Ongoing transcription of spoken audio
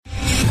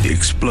the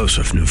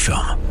explosive new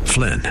film,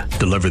 Flynn,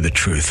 Deliver the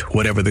Truth,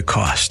 Whatever the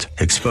Cost,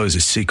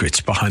 exposes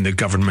secrets behind the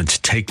government's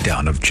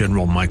takedown of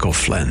General Michael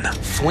Flynn.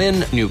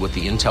 Flynn knew what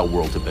the intel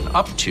world had been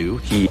up to.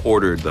 He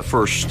ordered the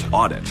first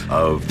audit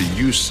of the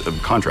use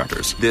of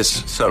contractors.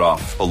 This set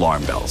off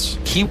alarm bells.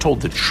 He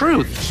told the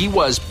truth. He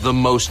was the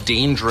most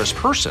dangerous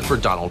person for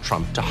Donald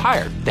Trump to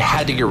hire. They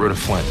had to get rid of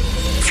Flynn.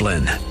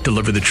 Flynn,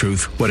 Deliver the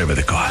Truth, Whatever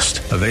the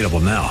Cost. Available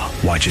now.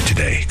 Watch it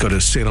today. Go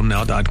to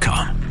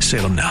salemnow.com.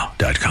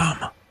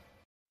 salemnow.com.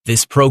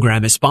 This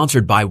program is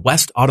sponsored by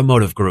West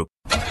Automotive Group.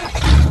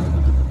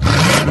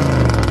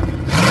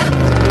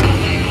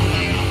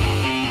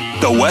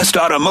 The West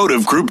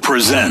Automotive Group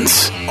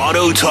presents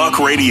Auto Talk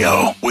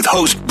Radio with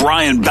host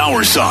Brian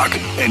Bowersock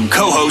and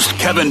co-host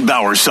Kevin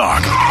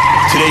Bowersock.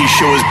 Today's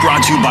show is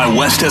brought to you by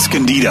West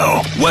Escondido,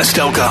 West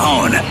El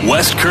Cajon,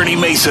 West Kearny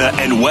Mesa,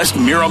 and West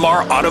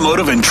Miramar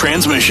Automotive and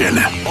Transmission.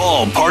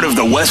 All part of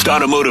the West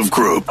Automotive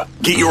Group.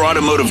 Get your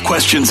automotive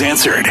questions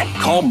answered.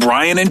 Call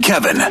Brian and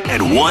Kevin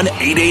at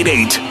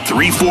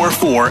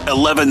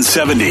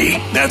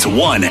 1-888-344-1170. That's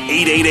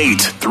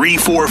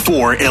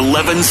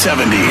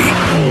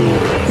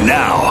 1-888-344-1170.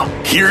 Now,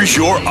 here's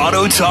your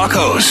Auto Talk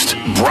host,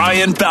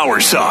 Brian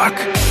Bowersock.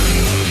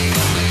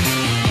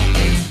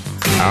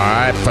 All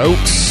right,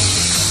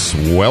 folks,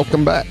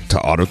 welcome back to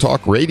Auto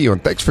Talk Radio,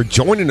 and thanks for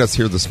joining us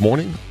here this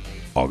morning,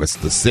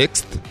 August the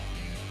 6th.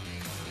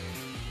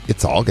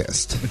 It's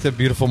August. It's a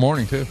beautiful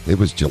morning, too. It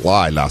was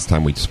July last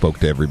time we spoke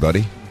to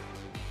everybody,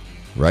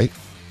 right?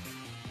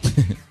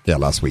 Yeah,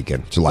 last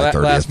weekend, July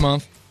 30th. Last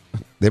month.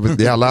 It was,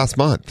 last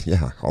month,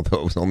 yeah,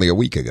 although it was only a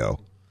week ago.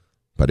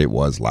 But it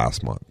was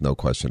last month, no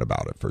question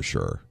about it, for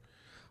sure.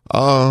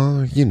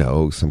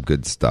 Some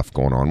good stuff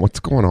going on. What's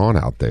going on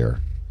out there?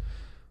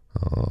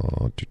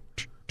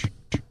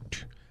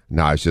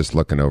 No, I was just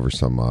looking over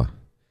some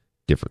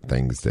different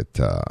things that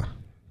are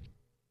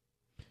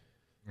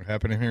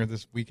happening here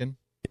this weekend.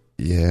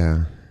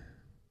 Yeah,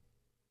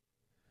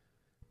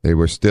 they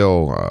were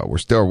still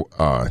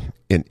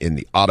in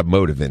the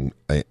automotive in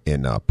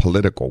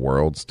political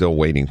world, still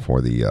waiting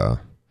for the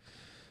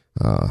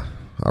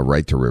a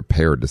right to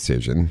repair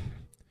decision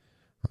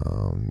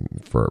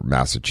for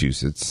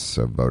Massachusetts,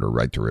 a voter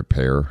right to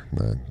repair.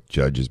 The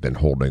judge has been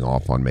holding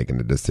off on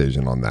making a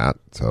decision on that.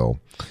 So,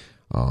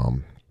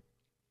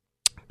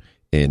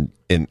 and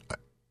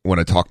when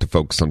I talk to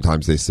folks,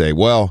 sometimes they say,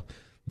 well,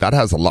 that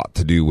has a lot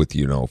to do with,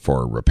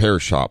 for repair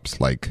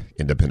shops, like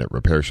independent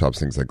repair shops,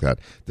 things like that.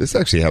 This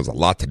actually has a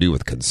lot to do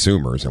with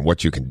consumers and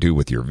what you can do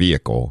with your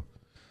vehicle.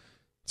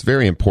 It's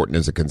very important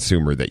as a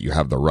consumer that you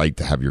have the right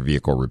to have your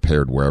vehicle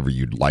repaired wherever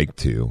you'd like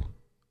to.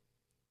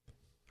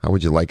 How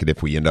would you like it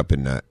if we end up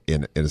in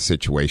a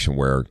situation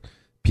where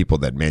people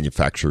that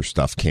manufacture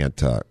stuff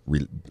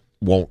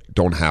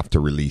don't have to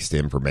release the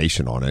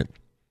information on it?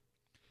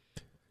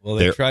 Well,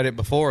 they tried it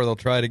before; they'll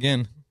try it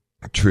again.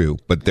 True,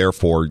 but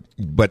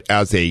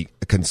as a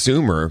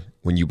consumer,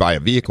 when you buy a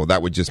vehicle,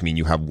 that would just mean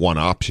you have one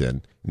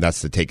option, and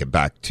that's to take it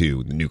back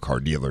to the new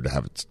car dealer to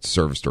have it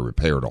serviced or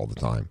repaired all the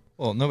time.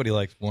 Well, nobody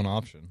likes one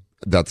option.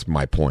 That's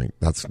my point.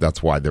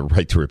 That's why the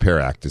Right to Repair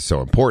Act is so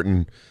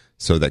important,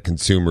 so that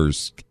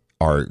consumers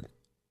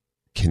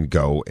can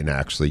go and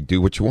actually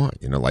do what you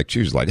want. Like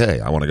choose, like,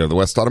 hey, I want to go to the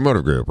West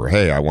Automotive Group, or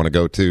hey, I want to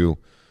go to,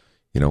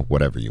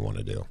 whatever you want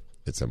to do.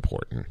 It's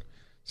important.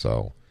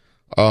 So,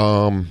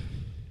 so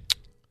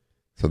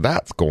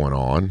that's going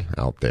on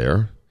out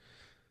there.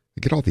 You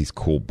get all these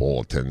cool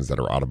bulletins that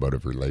are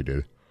automotive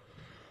related.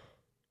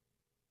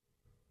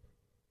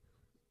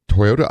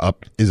 Toyota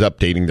is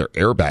updating their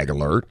airbag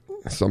alert.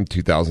 Some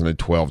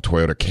 2012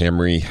 Toyota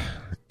Camry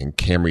and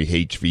Camry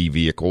HV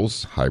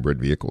vehicles,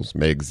 hybrid vehicles,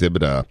 may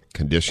exhibit a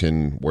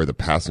condition where the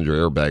passenger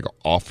airbag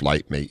off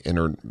light may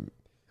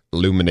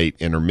illuminate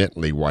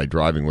intermittently while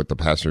driving with the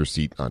passenger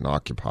seat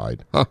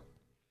unoccupied. Huh.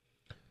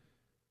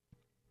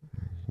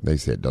 They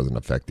say it doesn't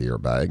affect the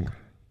airbag.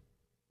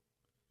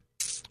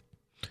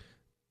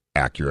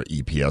 Acura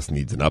EPS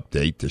needs an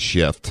update to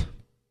shift.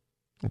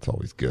 That's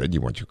always good. You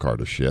want your car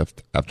to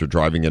shift. After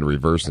driving in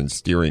reverse and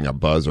steering, a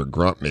buzz or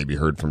grunt may be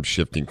heard from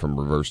shifting from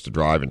reverse to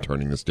drive and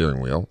turning the steering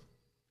wheel.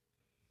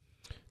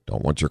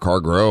 Don't want your car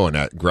growling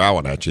at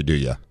you, do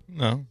you?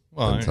 No.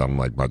 Well, doesn't sound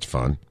like much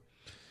fun.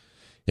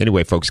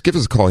 Anyway, folks, give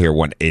us a call here,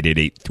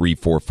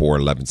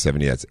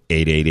 1-888-344-1170. That's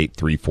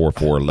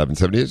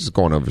 888-344-1170. Just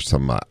going over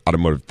some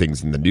automotive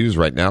things in the news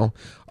right now.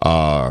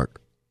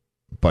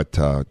 But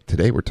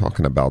today we're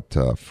talking about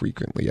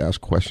frequently asked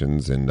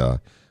questions and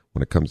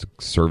when it comes to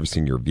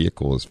servicing your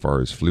vehicle as far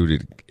as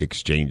fluid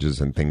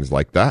exchanges and things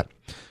like that.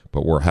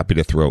 But we're happy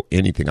to throw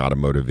anything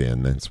automotive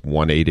in. That's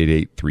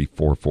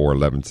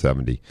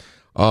 1-888-344-1170.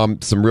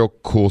 Some real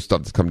cool stuff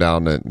that's come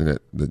down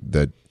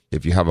that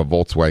if you have a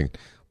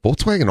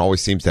Volkswagen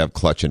always seems to have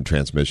clutch and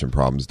transmission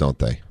problems, don't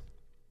they?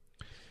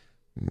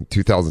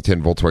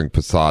 2010 Volkswagen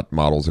Passat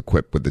models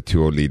equipped with the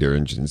 2.0-liter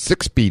engine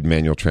 6-speed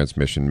manual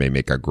transmission may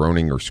make a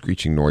groaning or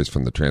screeching noise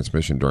from the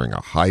transmission during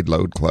a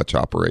high-load clutch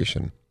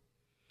operation,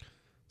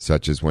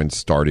 such as when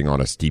starting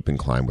on a steep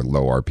incline with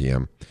low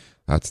RPM.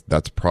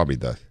 That's probably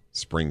the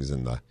springs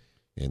in the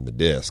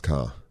disc,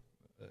 huh?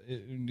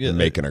 They're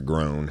making a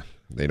groan.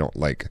 They don't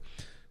like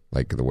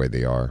the way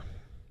they are.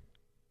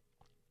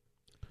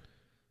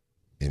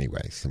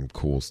 Anyway, some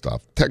cool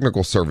stuff.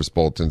 Technical service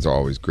bulletins are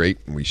always great,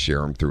 and we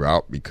share them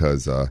throughout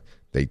because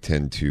they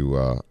tend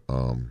to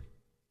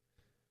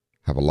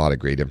have a lot of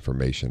great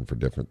information for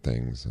different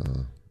things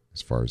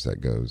as far as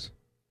that goes.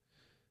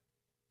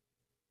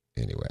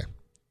 Anyway,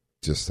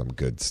 just some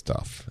good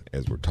stuff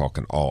as we're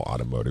talking all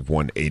automotive.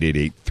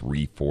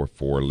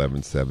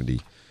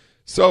 1-888-344-1170.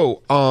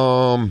 So,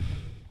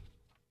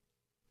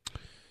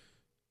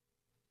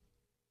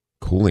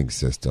 cooling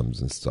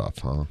systems and stuff,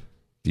 huh?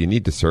 Do you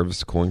need to service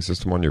the cooling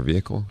system on your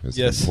vehicle? Is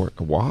it yes.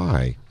 important?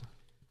 Why?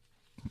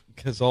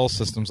 Because all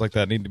systems like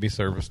that need to be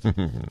serviced.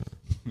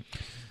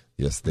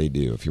 Yes, they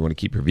do. If you want to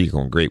keep your vehicle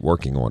in great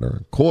working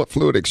order. Coolant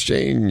fluid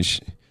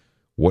exchange.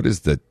 What is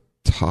the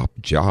top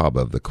job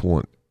of the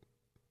coolant?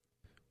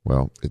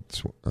 Well,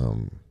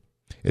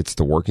 it's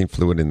the working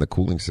fluid in the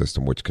cooling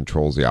system, which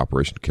controls the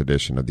operation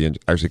condition of the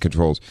engine. Actually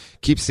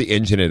keeps the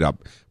engine at a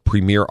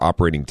premier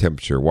operating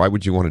temperature. Why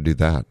would you want to do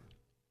that?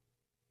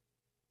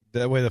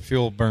 That way the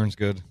fuel burns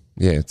good.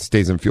 Yeah, it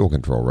stays in fuel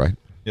control, right?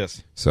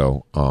 Yes.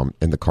 So,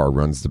 and the car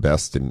runs the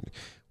best, and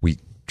we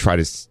try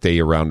to stay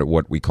around at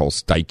what we call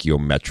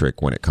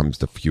stoichiometric when it comes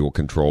to fuel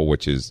control,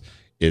 which is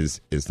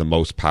the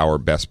most power,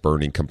 best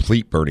burning,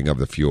 complete burning of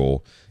the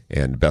fuel,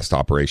 and best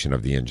operation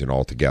of the engine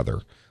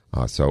altogether.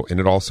 And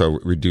it also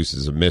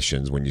reduces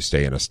emissions when you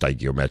stay in a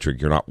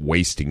stoichiometric. You're not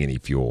wasting any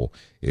fuel.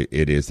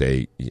 It is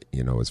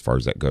as far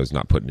as that goes,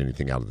 not putting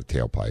anything out of the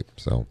tailpipe.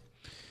 So,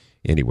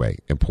 anyway,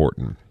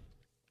 important.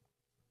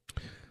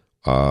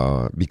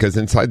 Because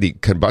inside the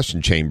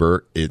combustion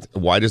chamber,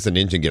 why does an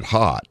engine get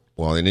hot?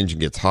 Well, an engine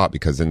gets hot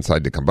because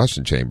inside the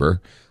combustion chamber,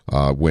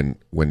 when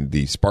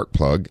the spark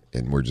plug,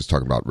 and we're just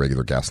talking about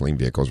regular gasoline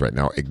vehicles right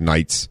now,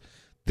 ignites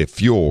the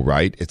fuel,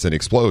 right? It's an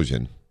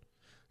explosion.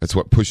 That's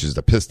what pushes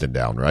the piston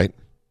down, right?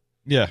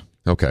 Yeah.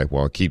 Okay,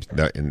 well, it keeps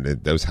that, and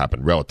those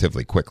happen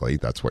relatively quickly.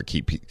 That's what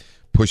keeps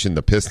pushing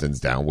the pistons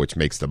down, which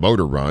makes the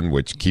motor run,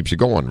 which keeps you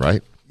going,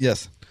 right?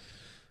 Yes.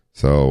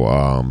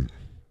 So,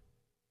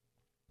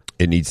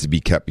 it needs to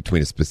be kept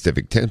between a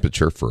specific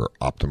temperature for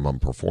optimum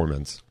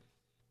performance.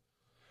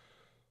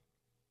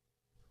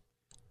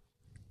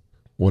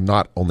 Well,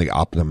 not only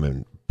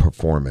optimum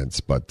performance,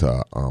 but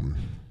to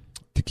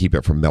keep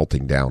it from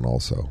melting down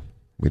also.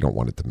 We don't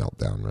want it to melt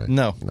down, right?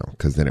 No,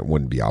 because then it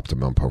wouldn't be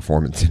optimum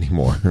performance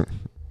anymore.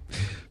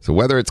 So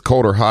whether it's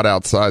cold or hot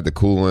outside, the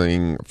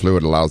cooling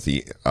fluid allows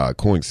the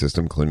cooling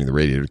system, including the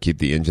radiator, to keep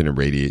the engine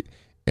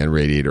and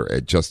radiator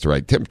at just the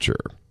right temperature.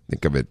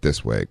 Think of it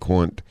this way.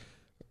 Coolant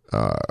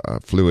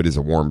fluid is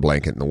a warm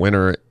blanket in the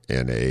winter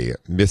and a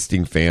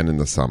misting fan in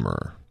the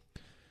summer.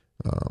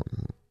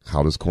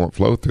 How does coolant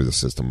flow through the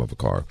system of a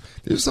car?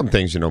 There's some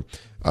things,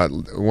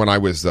 when I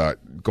was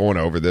going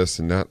over this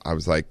and that, I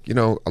was like,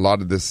 a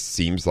lot of this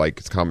seems like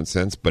it's common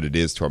sense, but it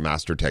is to a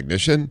master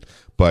technician.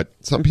 But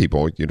some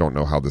people, you don't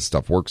know how this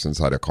stuff works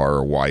inside a car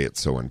or why it's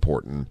so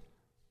important.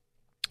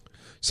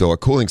 So a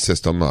cooling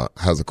system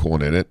has a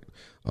coolant in it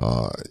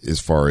as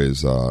far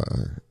as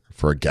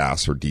for a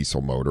gas or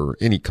diesel motor,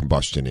 any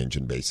combustion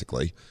engine,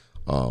 basically.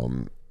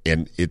 And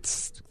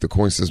the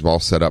cooling system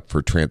all set up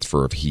for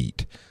transfer of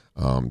heat.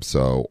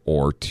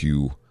 Or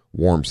to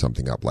warm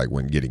something up, like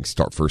when getting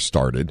first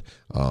started,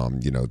 the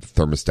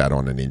thermostat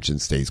on an engine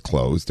stays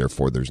closed.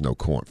 Therefore, there's no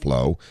coolant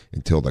flow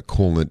until the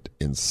coolant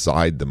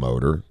inside the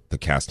motor, the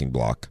casting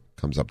block,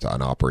 comes up to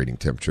an operating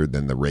temperature.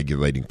 Then the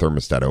regulating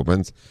thermostat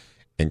opens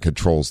and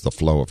controls the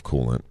flow of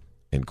coolant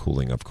and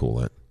cooling of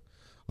coolant.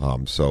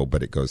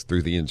 But it goes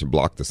through the engine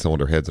block, the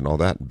cylinder heads and all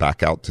that, and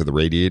back out to the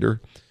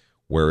radiator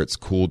where it's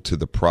cooled to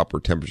the proper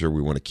temperature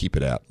we want to keep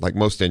it at. Like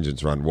most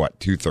engines run,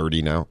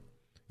 230 now?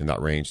 In that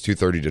range,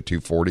 230 to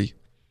 240? Is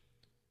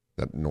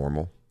that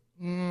normal?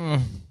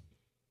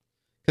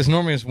 Because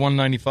normally it's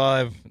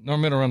 195.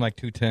 Normally it'll run like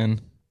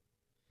 210.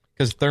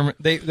 Because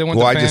they want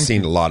Well, the I fan. just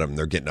seen a lot of them.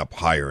 They're getting up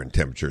higher in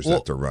temperatures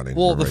that they're running.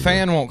 Well, the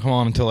fan won't come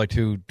on until like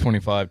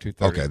 225,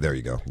 230. Okay, there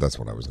you go. That's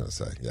what I was going to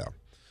say. Yeah.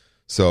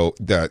 So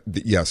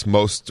yes,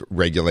 most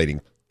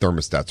regulating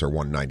thermostats are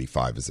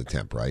 195 as a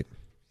temp, right?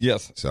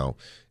 Yes. So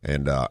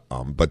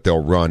but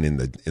they'll run in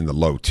the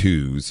low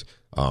twos.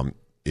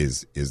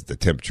 Is the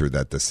temperature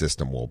that the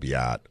system will be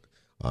at.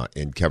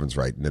 And Kevin's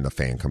right. And then the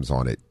fan comes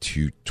on at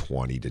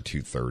 220 to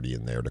 230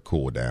 in there to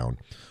cool it down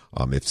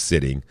if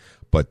sitting.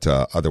 But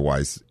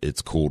otherwise,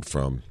 it's cooled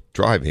from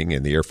driving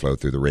and the airflow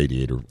through the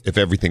radiator if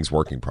everything's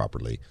working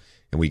properly.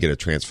 And we get a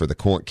transfer. The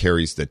coolant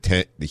carries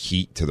the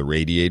heat to the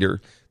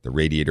radiator. The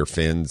radiator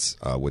fins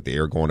with the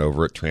air going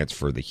over it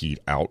transfer the heat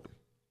out.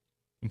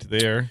 Into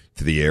the air.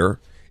 To the air.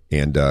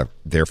 And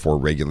therefore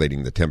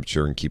regulating the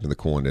temperature and keeping the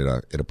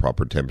coolant at a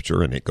proper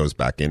temperature, and it goes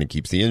back in and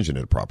keeps the engine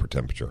at a proper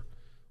temperature,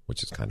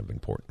 which is kind of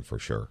important for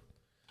sure.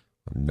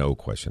 No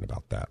question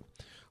about that.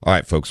 All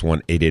right, folks,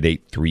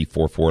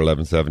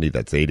 1-888-344-1170.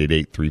 That's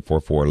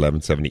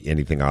 888-344-1170,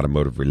 anything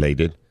automotive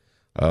related.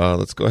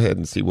 Let's go ahead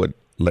and see what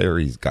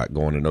Larry's got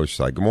going in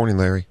Oceanside. Good morning,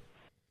 Larry.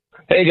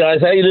 Hey, guys.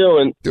 How you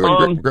doing?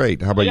 Doing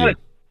great. How about you?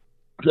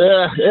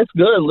 It's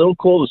good. A little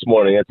cool this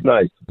morning. It's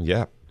nice.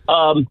 Yeah.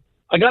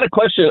 I got a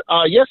question.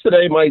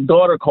 Yesterday, my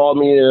daughter called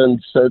me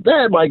and said,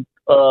 Dad,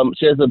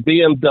 she has a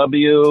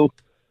BMW.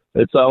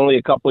 It's only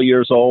a couple of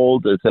years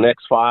old. It's an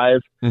X5.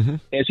 Mm-hmm.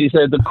 And she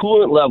said the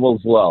coolant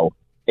level's low.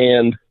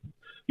 And,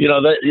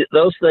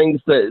 those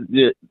things that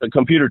the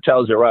computer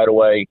tells you right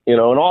away, and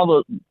all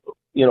the,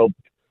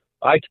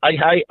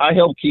 I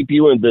help keep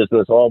you in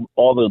business, all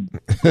the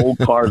old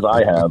cars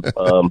I have.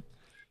 So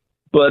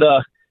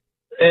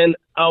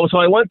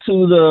I went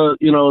to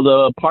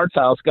the parts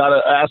house, got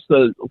to ask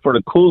for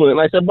the coolant,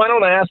 and I said, why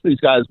don't I ask these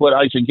guys what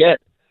I should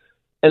get?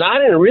 And I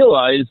didn't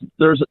realize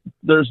there's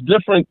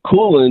different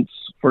coolants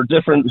for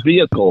different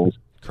vehicles.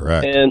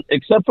 Correct. And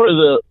except for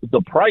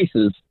the price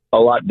is a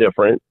lot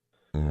different.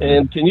 Mm-hmm.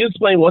 And can you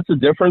explain what's the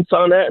difference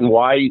on that and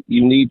why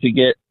you need to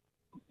get,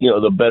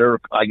 the better,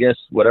 I guess,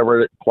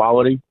 whatever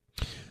quality?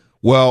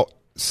 Well,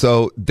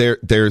 so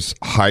there's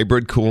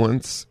hybrid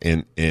coolants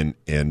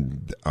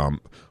and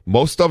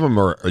most of them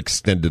are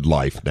extended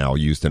life now,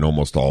 used in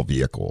almost all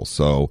vehicles.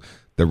 So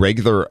the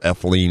regular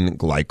ethylene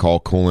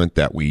glycol coolant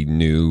that we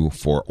knew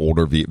for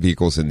older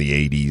vehicles in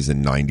the 80s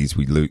and 90s,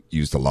 we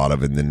used a lot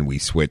of, and then we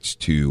switched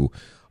to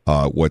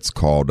what's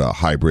called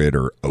hybrid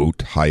or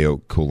high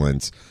oat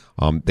coolants.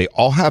 They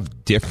all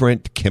have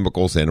different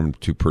chemicals in them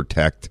to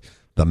protect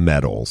the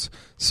metals.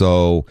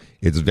 So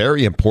it's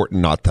very important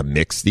not to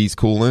mix these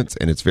coolants,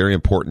 and it's very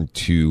important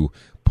to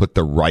put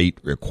the right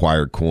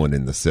required coolant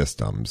in the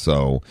system.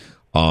 So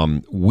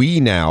we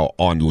now,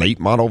 on late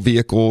model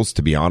vehicles,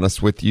 to be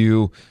honest with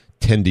you,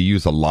 tend to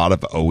use a lot of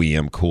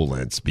OEM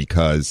coolants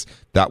because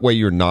that way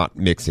you're not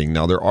mixing.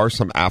 Now, there are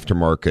some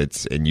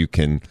aftermarkets, and you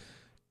can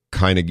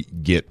kind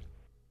of get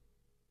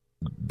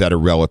that are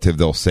relative.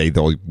 They'll say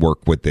they'll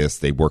work with this,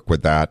 they work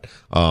with that.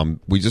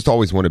 We just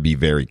always want to be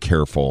very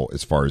careful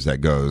as far as that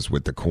goes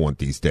with the coolant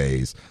these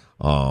days.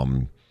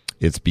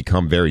 It's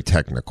become very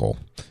technical,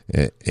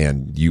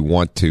 and you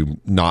want to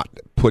not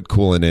put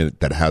coolant in it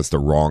that has the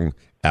wrong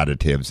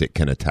additives. It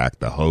can attack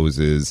the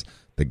hoses,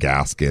 the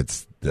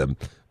gaskets, the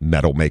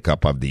metal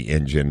makeup of the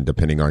engine,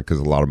 depending on, because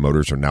a lot of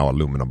motors are now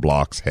aluminum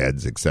blocks,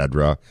 heads,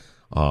 etc.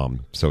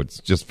 So it's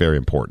just very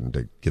important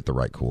to get the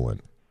right coolant.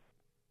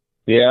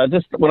 Yeah,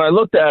 just when I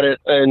looked at it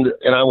and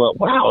I went,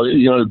 wow,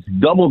 it's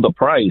double the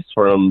price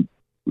from,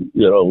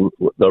 the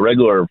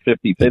regular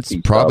 50/50. It's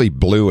probably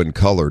blue in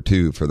color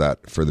too for the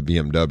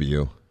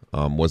BMW.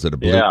 Was it a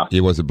blue? Yeah.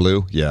 It was a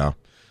blue? Yeah.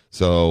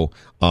 So,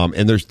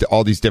 and there's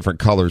all these different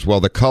colors. Well,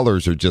 the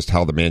colors are just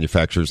how the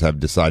manufacturers have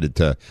decided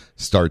to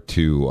start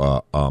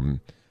to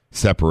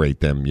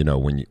separate them,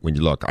 when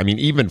you look. I mean,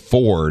 even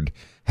Ford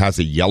has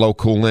a yellow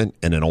coolant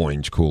and an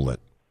orange coolant.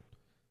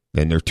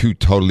 And they're two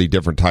totally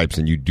different types,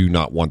 and you do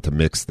not want to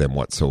mix them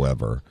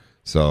whatsoever.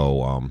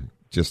 So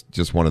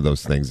just one of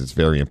those things. It's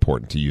very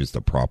important to use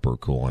the proper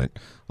coolant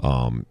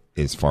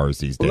as far as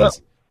these days. Well,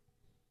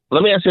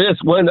 let me ask you this: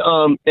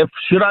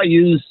 should I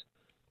use?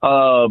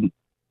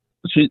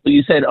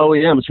 You said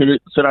OEM.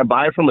 Should I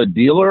buy from a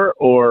dealer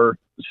or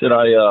should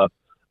I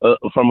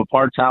from a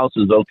parts house?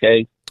 Is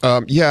okay.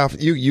 Yeah,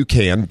 you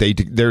can.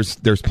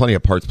 There's plenty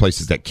of parts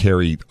places that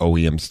carry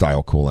OEM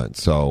style coolant.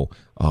 So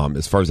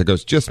as far as it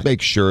goes, just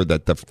make sure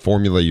that the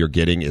formula you're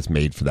getting is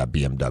made for that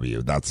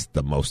BMW. That's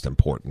the most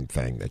important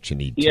thing that you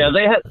need. Yeah,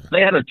 they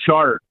had a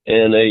chart,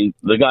 and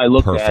the guy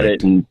looked at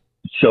it and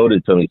showed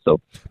it to me. So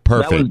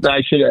perfect.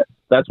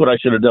 That's what I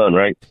should have done,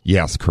 right?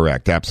 Yes,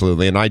 correct,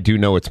 absolutely. And I do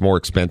know it's more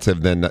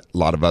expensive than a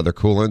lot of other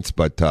coolants,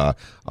 but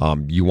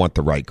you want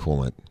the right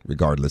coolant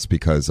regardless,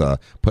 because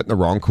putting the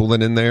wrong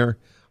coolant in there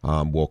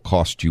will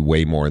cost you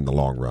way more in the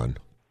long run.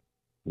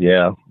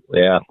 Yeah.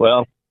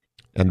 Well,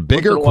 and the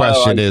bigger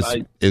question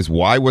is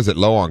why was it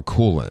low on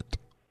coolant?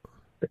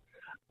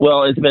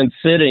 Well, it's been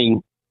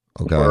sitting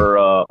for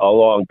a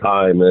long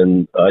time,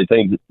 and I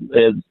think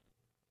it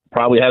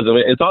probably hasn't.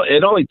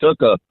 It only took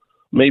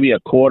maybe a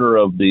quarter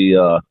of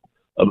the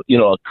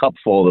a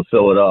cupful to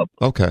fill it up.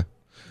 Okay.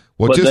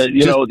 Well,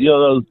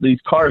 but these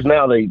cars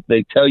now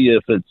they tell you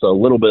if it's a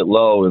little bit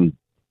low, and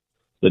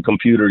the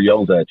computer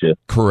yells at you.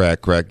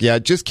 Correct. Yeah,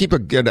 just keep a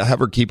good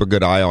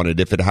eye on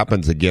it. If it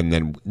happens again,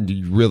 then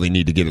you really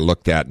need to get it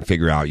looked at and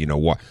figure out,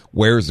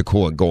 where's the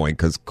coolant going,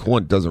 because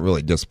coolant doesn't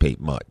really dissipate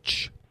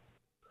much.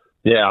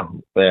 Yeah.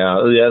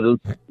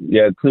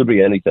 It could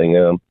be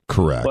anything.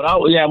 Correct. But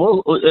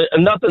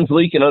nothing's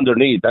leaking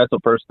underneath. That's the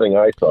first thing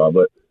I saw,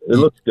 but it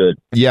looks good.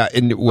 Yeah,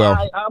 and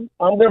I'm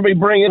going to be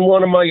bringing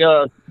one of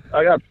my.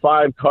 I got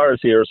 5 cars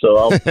here, so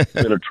I'll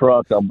in a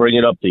truck. I'll bring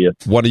it up to you.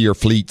 One of your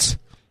fleets.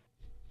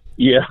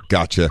 Yeah.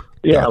 Gotcha.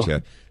 Yeah.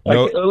 Gotcha.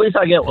 At least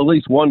I get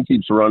one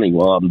keeps running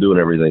while I'm doing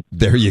everything.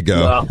 There you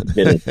go. Well,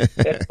 hey,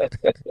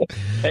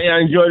 I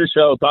enjoy the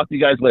show. Talk to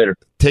you guys later.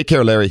 Take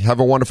care, Larry. Have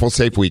a wonderful,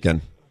 safe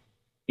weekend.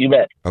 You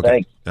bet.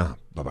 Okay. Thanks.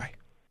 Bye-bye.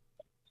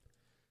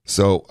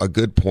 So a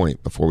good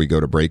point before we go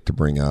to break to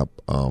bring up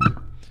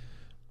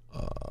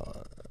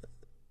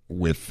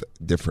with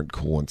different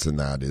coolants, and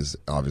that is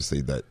obviously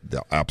that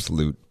the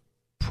absolute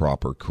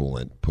proper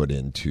coolant put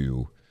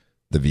into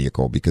the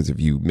vehicle, because if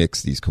you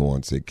mix these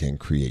coolants, it can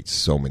create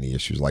so many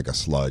issues, like a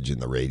sludge in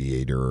the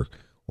radiator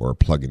or a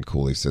plug-in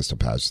cooling system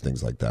patch,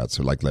 things like that.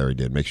 So like Larry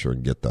did, make sure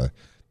and get the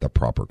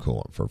proper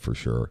coolant for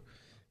sure.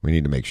 We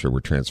need to make sure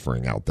we're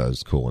transferring out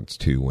those coolants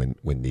too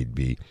when need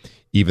be.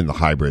 Even the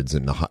hybrids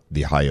and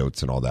the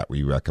Hyotes and all that,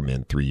 we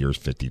recommend 3 years,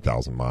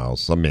 50,000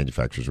 miles. Some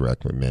manufacturers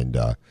recommend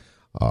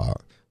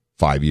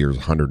 5 years,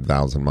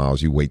 100,000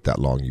 miles. You wait that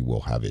long, you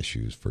will have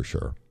issues for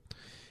sure.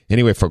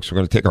 Anyway, folks, we're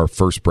going to take our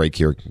first break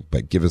here,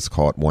 but give us a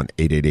call at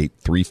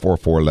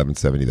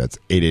 1-888-344-1170. That's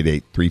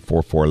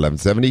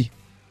 888-344-1170.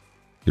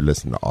 You're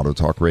listening to Auto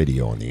Talk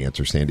Radio on The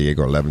Answer San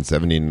Diego,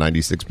 1170 and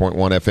 96.1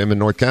 FM in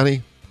North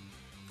County.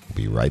 We'll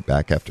be right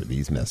back after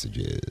these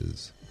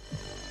messages.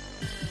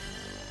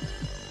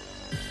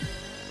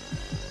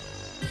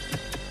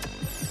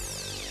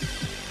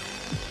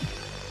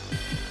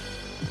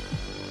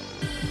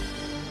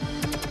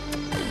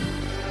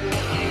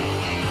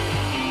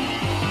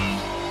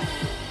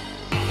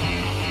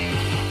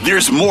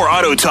 There's more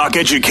Auto Talk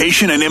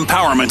education and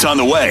empowerment on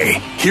the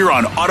way here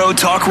on Auto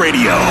Talk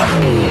Radio.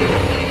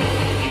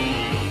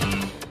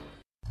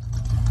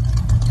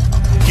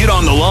 Get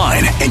on the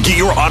line and get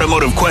your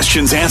automotive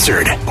questions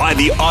answered by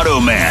the Auto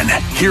Man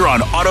here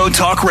on Auto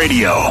Talk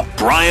Radio.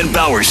 Brian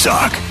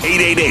Bowersock,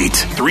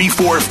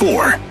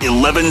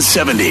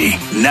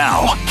 888-344-1170.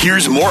 Now,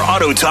 here's more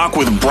Auto Talk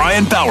with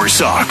Brian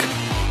Bowersock.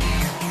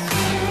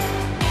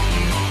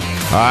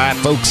 All right,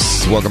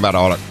 folks, welcome back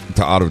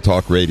to Auto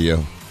Talk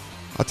Radio.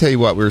 I'll tell you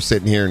what, we were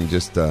sitting here and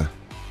just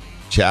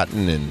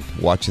chatting and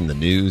watching the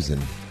news,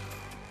 and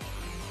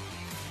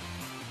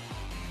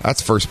that's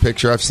the first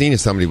picture I've seen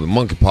of somebody with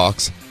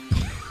monkeypox.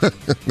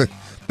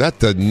 That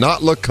did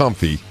not look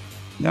comfy.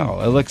 No,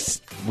 it looks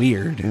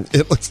weird.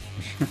 It looks,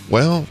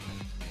 well,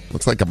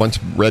 looks like a bunch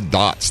of red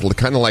dots,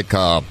 kind of like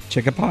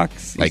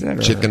chickenpox,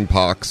 like chicken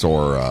pox,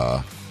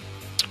 or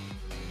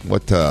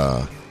what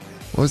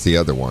was the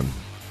other one?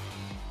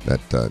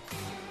 That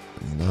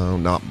no,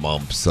 not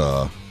mumps.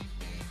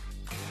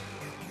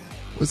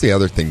 What's the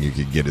other thing you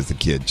could get as a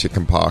kid?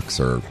 Chicken pox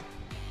or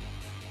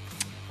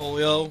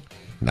polio?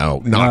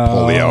 No, not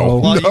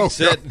polio. Well, no, you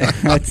said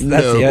that's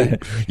no. Yeah.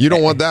 You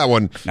don't want that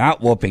one.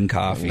 Not whooping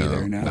cough No,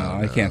 either. No, no,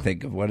 I can't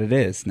think of what it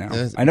is now.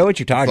 It's I know what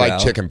you're talking like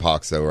about. Chicken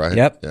pox, though, right?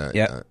 Yep. Yeah,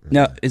 yep. yeah.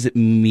 No, is it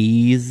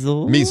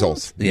measles?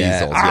 Measles. Yeah.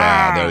 Measles.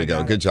 Yeah, there you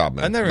go. Good job,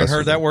 man. I never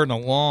heard that word in a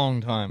long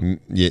time.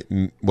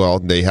 Well,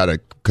 they had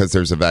because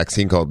there's a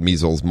vaccine called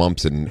measles,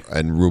 mumps, and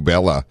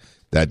rubella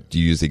that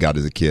you usually got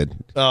as a kid.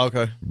 Oh,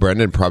 okay.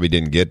 Brendan probably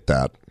didn't get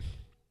that.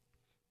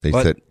 They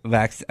said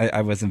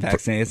I wasn't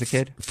vaccinated as a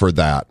kid for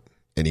that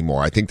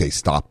anymore. I think they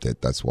stopped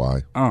it. That's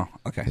why. Oh,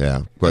 okay.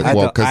 Yeah,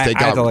 but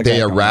because they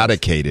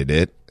eradicated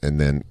it,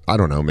 and then I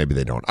don't know. Maybe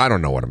they don't. I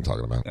don't know what I'm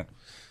talking about. Yeah.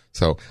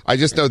 So I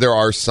just know there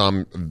are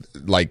some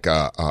like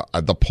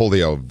the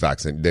polio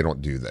vaccine. They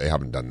don't do that. They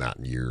haven't done that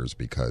in years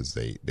because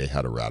they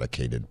had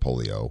eradicated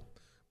polio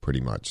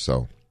pretty much.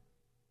 So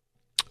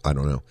I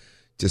don't know.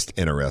 Just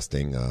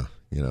interesting.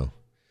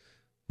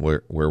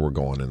 Where we're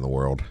going in the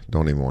world.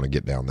 Don't even want to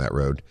get down that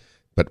road.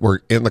 But we're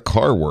in the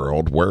car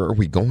world. Where are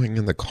we going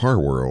in the car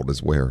world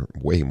is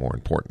way more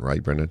important,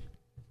 right, Brendan?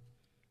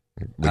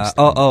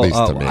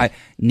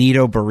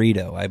 Nito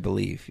burrito, I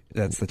believe.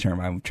 That's the term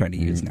I'm trying to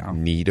use now.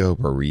 Nito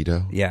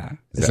burrito? Yeah.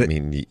 Does that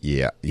mean,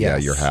 yes.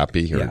 You're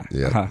happy? Yeah.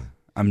 Uh-huh.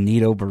 I'm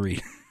Nito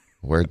burrito.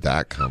 Where'd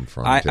that come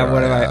from?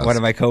 One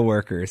of my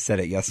coworkers said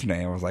it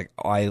yesterday. I was like,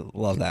 oh, I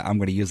love that. I'm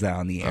going to use that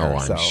on the air. Oh,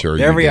 I'm so sure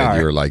there we did. are.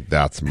 You're like,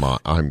 that's my.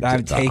 I'm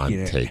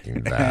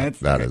taking that.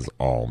 That is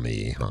all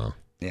me, huh?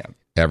 Yeah.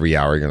 Every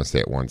hour, you're going to say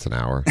it once an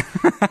hour.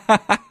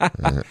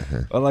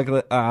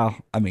 Well,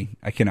 I mean,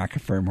 I cannot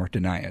confirm or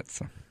deny it.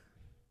 So.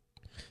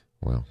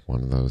 Well,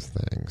 one of those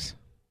things.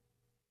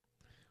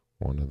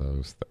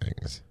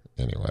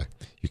 Anyway,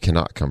 you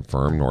cannot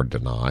confirm nor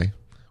deny.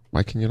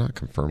 Why can you not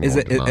confirm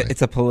nor deny?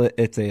 It's a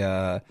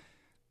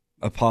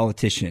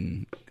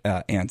politician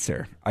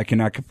answer. I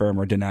cannot confirm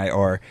or deny.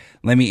 Or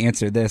let me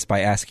answer this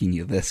by asking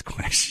you this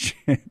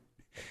question.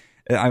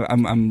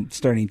 I'm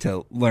starting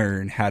to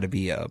learn how to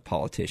be a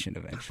politician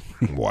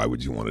eventually. Why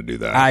would you want to do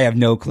that? I have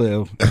no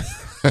clue.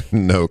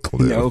 No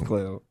clue. No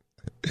clue.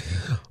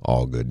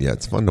 All good. Yeah,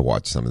 it's fun to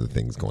watch some of the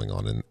things going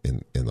on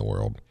in the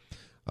world.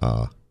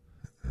 All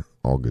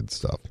good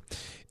stuff.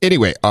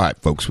 Anyway, all right,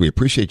 folks, we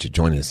appreciate you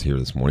joining us here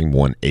this morning.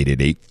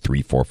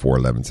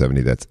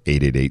 1-888-344-1170. That's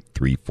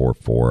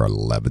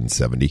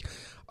 888-344-1170.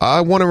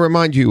 I want to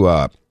remind you,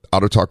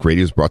 Auto Talk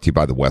Radio is brought to you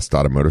by the West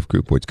Automotive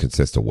Group, which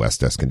consists of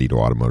West Escondido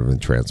Automotive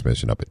and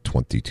Transmission up at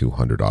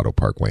 2200 Auto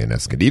Parkway in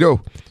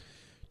Escondido.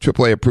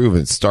 AAA approved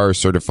and STAR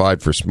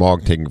certified for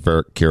smog, taking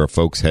care of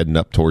folks heading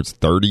up towards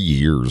 30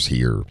 years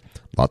here.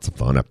 Lots of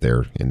fun up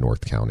there in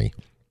North County.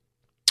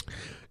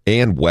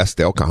 And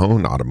West El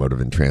Cajon Automotive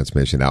and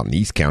Transmission out in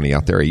East County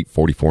out there,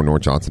 844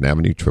 North Johnson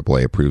Avenue,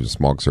 AAA approved and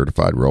smog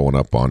certified, rolling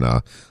up on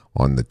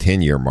the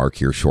 10-year mark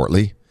here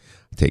shortly.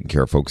 Taking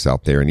care of folks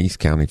out there in East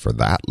County for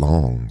that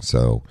long.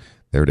 So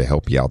there to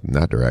help you out in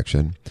that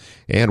direction.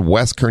 And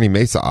West Kearney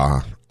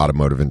Mesa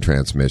Automotive and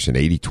Transmission,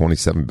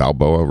 8027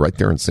 Balboa, right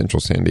there in Central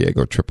San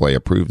Diego, AAA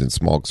approved and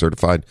SMALG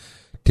certified,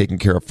 taking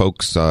care of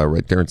folks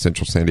right there in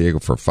Central San Diego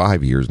for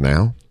 5 years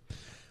now.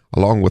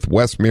 Along with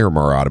West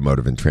Miramar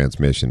Automotive and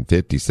Transmission,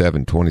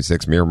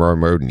 5726 Miramar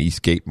Road in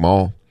Eastgate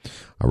Mall,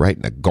 right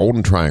in the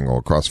Golden Triangle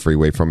across the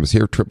freeway from us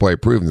here, AAA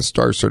approved and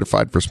STAR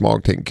certified for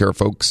SMALG, taking care of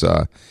folks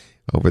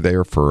over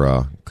there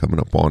for coming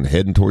up on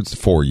heading towards the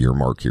 4-year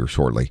mark here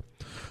shortly.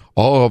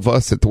 All of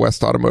us at the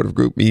West Automotive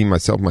Group, me,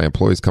 myself, my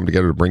employees, come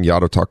together to bring you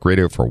Auto Talk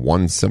Radio for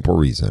one simple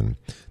reason.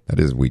 That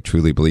is, we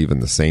truly believe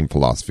in the same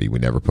philosophy. We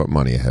never put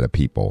money ahead of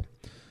people.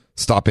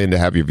 Stop in to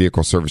have your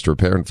vehicle serviced or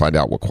repaired and find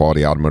out what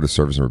quality automotive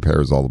service and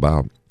repair is all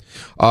about.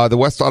 The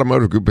West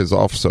Automotive Group is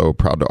also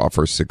proud to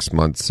offer 6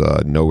 months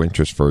no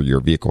interest for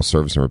your vehicle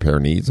service and repair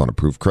needs on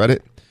approved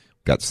credit.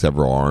 Got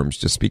several arms.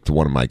 Just speak to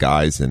one of my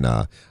guys and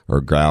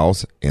or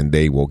gals, and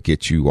they will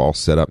get you all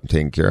set up and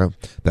taken care of.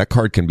 That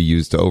card can be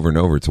used over and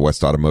over. It's a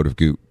West Automotive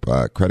Group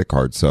credit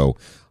card. So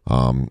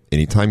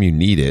anytime you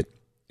need it,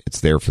 it's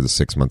there for the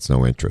 6 months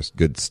no interest.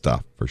 Good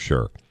stuff for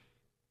sure.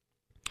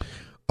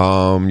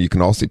 You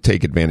can also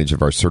take advantage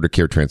of our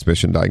CertiCare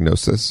transmission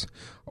diagnosis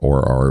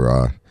or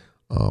our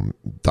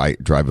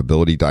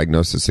drivability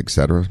diagnosis,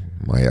 etc.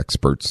 My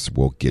experts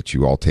will get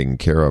you all taken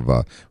care of.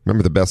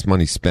 Remember, the best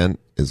money spent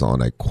is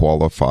on a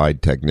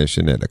qualified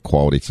technician at a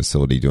quality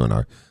facility doing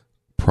a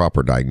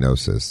proper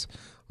diagnosis.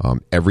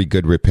 Every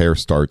good repair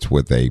starts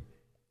with a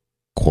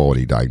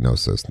quality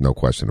diagnosis, no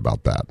question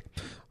about that.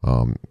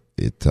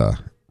 It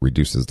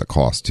reduces the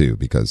cost too,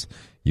 because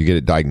you get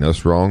it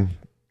diagnosed wrong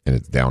and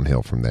it's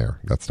downhill from there.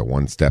 That's the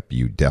one step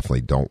you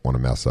definitely don't want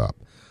to mess up.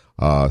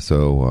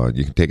 So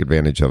you can take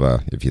advantage of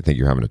if you think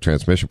you're having a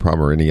transmission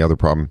problem or any other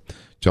problem,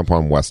 jump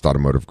on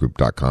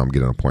westautomotivegroup.com,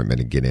 get an appointment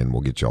and get in.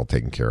 We'll get you all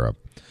taken care of.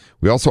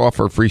 We also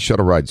offer free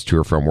shuttle rides to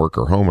or from work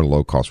or home and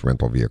low-cost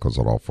rental vehicles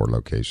at all 4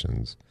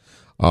 locations.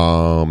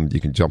 You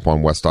can jump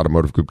on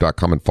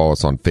westautomotivegroup.com and follow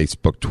us on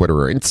Facebook,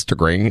 Twitter, or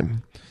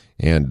Instagram.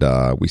 And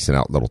we send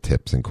out little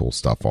tips and cool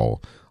stuff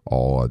all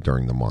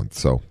during the month.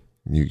 So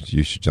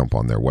you should jump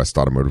on there,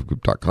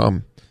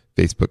 westautomotivegroup.com,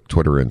 Facebook,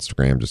 Twitter,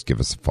 Instagram. Just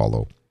give us a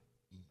follow.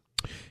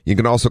 You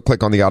can also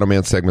click on the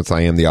Automan segments.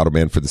 I am the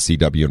Automan for the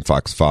CW and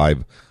Fox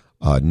 5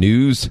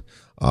 news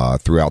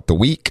throughout the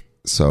week.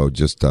 So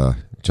just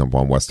jump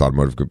on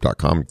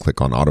westautomotivegroup.com, click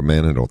on Automan,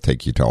 and it'll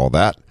take you to all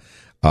that.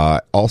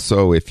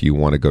 Also, if you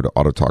want to go to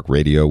Auto Talk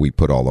Radio, we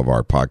put all of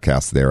our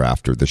podcasts there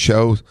after the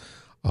show.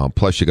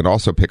 Plus, you can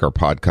also pick our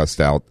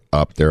podcast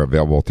up. They're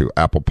available through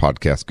Apple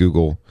Podcasts,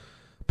 Google,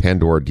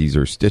 Pandora,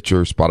 Deezer,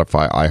 Stitcher,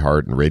 Spotify,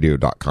 iHeart, and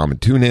Radio.com, and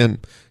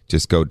TuneIn.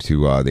 Just go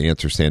to the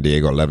Answer San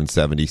Diego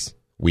 1170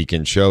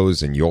 weekend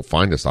shows, and you'll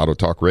find us, Auto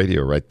Talk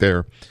Radio, right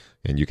there.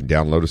 And you can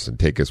download us and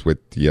take us with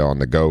you on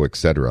the go,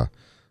 etc.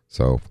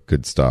 So,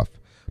 good stuff.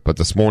 But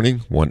this morning,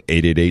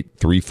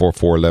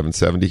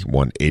 1-888-344-1170,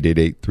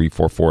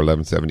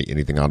 1-888-344-1170,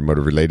 anything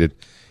automotive related.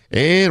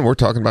 And we're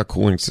talking about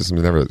cooling systems.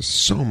 There's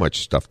so much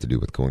stuff to do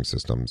with cooling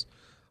systems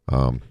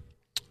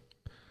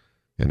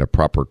and a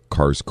proper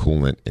car's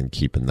coolant and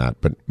keeping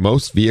that. But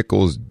most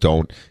vehicles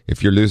don't.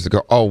 If you're losing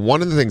the car.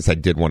 One of the things I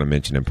did want to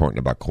mention important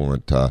about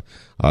coolant,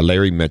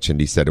 Larry mentioned,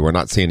 he said, we're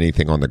not seeing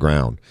anything on the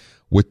ground.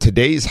 With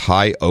today's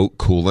high oak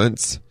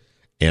coolants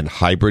and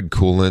hybrid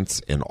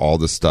coolants and all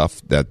the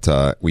stuff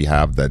that we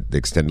have that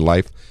extended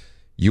life,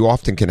 you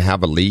often can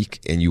have a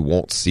leak and you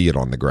won't see it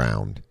on the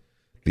ground.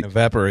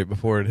 Evaporate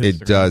before it hits.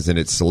 It does, and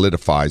it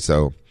solidifies.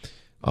 So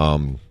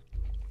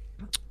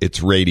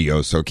it's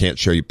radio, so it can't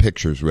show you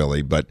pictures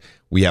really. But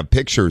we have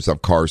pictures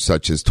of cars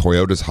such as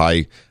Toyota's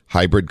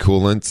hybrid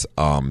coolants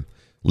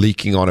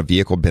leaking on a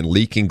vehicle, been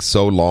leaking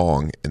so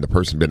long, and the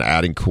person been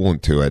adding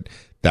coolant to it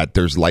that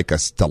there's like a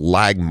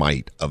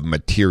stalagmite of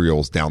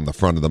materials down the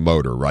front of the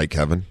motor, right,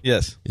 Kevin?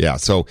 Yes. Yeah,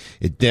 so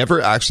it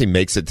never actually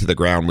makes it to the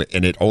ground,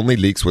 and it only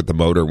leaks with the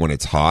motor when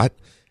it's hot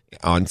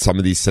on some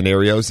of these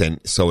scenarios, and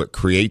so it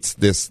creates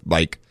this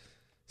like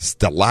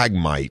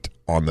stalagmite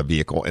on the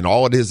vehicle, and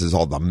all it is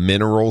all the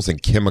minerals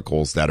and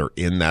chemicals that are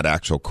in that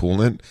actual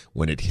coolant.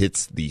 When it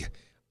hits the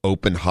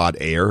open hot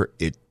air,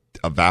 it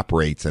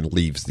evaporates and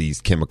leaves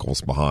these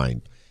chemicals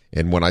behind.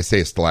 And when I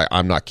say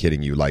I'm not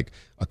kidding you, like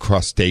a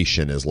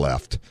crustacean is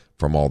left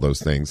from all those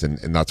things, and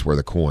that's where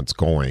the coolant's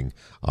going.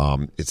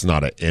 It's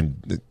not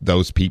and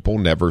those people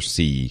never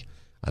see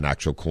an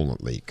actual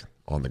coolant leak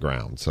on the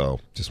ground. So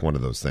just one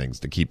of those things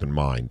to keep in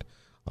mind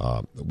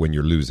when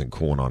you're losing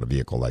coolant on a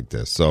vehicle like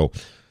this. So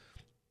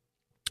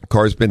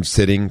car's been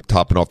sitting,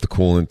 topping off the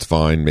coolant,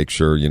 fine. Make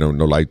sure,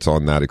 no lights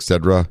on that,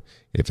 etc.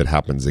 If it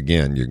happens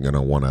again, you're going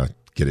to want to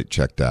get it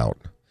checked out.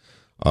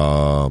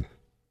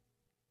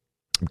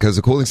 Because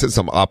the cooling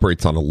system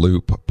operates on a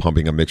loop,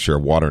 pumping a mixture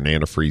of water and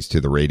antifreeze to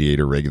the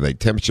radiator, regulate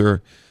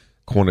temperature.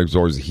 Coolant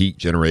absorbs the heat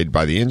generated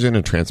by the engine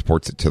and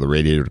transports it to the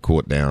radiator to cool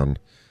it down.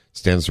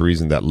 Stands to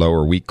reason that low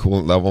or weak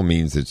coolant level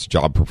means its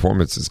job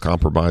performance is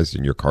compromised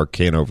and your car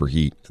can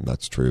overheat, and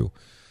that's true.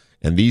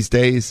 And these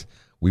days,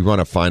 we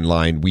run a fine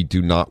line. We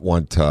do not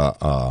want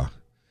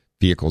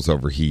vehicles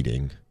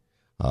overheating.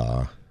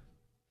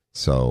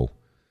 So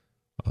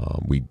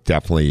we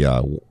definitely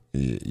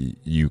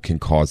you can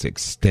cause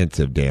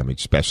extensive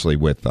damage, especially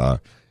with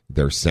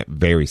they're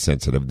very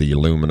sensitive. The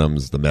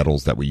aluminums, the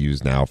metals that we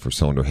use now for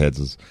cylinder heads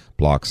as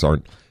blocks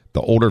aren't.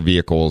 The older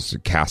vehicles,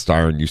 cast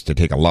iron used to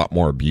take a lot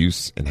more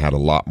abuse and had a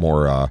lot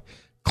more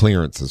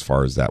clearance as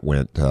far as that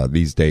went.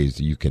 These days,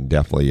 you can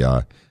definitely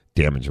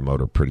damage a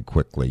motor pretty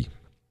quickly.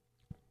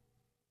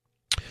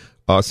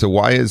 So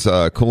why is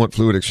coolant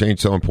fluid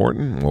exchange so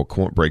important? Well,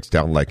 coolant breaks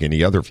down like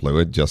any other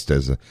fluid. Just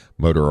as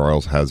motor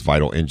oils has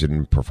vital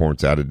engine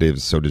performance additives,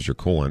 so does your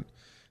coolant.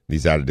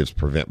 These additives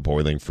prevent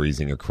boiling,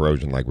 freezing, or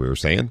corrosion, like we were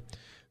saying.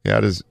 The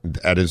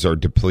additives are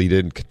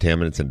depleted.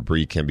 Contaminants and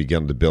debris can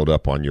begin to build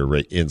up on your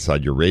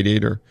inside your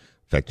radiator,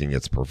 affecting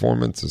its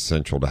performance. It's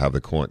essential to have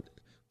the coolant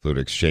fluid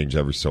exchange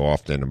every so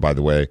often. And by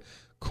the way,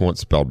 coolant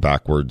spelled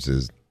backwards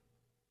is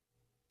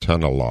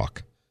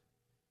tunnel-lock,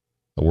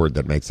 a word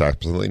that makes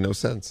absolutely no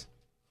sense.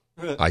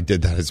 I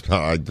did that as well.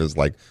 I was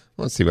like,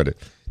 let's see what it...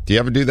 Do you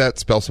ever do that?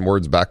 Spell some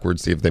words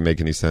backwards, see if they make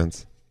any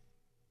sense?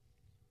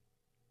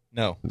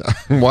 No.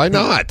 Why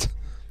not?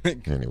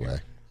 Anyway.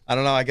 I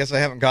don't know. I guess I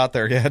haven't got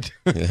there yet.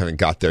 You haven't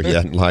got there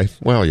yet in life?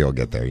 Well, you'll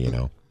get there, you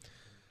know.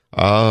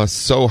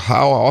 So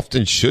how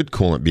often should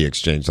coolant be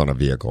exchanged on a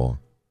vehicle?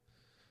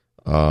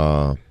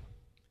 That's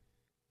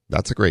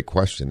a great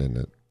question, isn't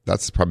it?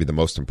 That's probably the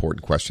most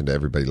important question to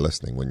everybody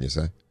listening, wouldn't you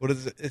say? What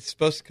is it? It's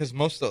supposed to, because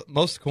most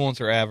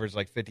coolants are average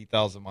like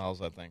 50,000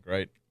 miles, I think,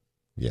 right?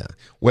 Yeah.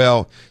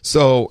 Well,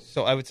 so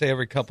I would say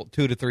every 2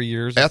 to 3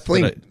 years.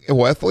 Ethylene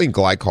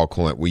glycol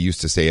coolant, we used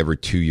to say every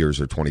 2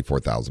 years or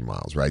 24,000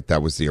 miles, right?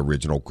 That was the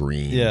original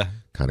green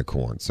kind of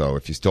coolant. So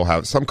if you still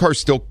have, some cars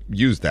still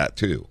use that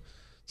too.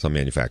 Some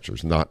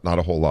manufacturers, not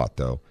a whole lot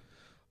though.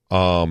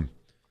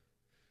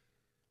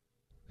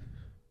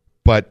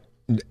 But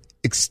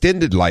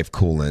extended life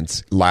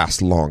coolants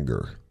last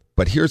longer.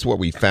 But here's what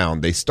we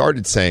found. They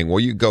started saying, well,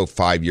 you go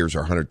 5 years or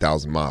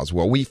 100,000 miles.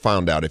 Well, we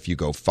found out if you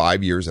go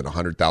 5 years and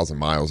 100,000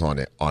 miles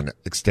on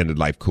extended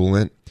life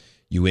coolant,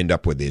 you end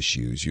up with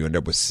issues. You end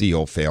up with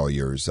seal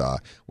failures.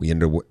 We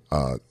end up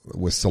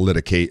with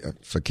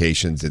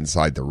solidifications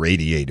inside the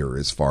radiator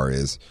as far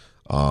as,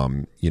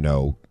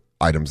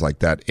 items like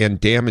that, and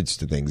damage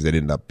to things that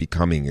end up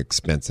becoming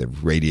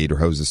expensive. Radiator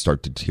hoses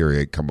start to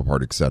deteriorate, come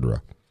apart,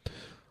 etc.,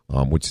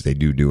 which they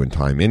do in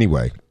time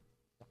anyway.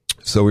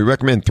 So we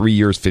recommend 3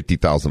 years,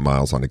 50,000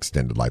 miles on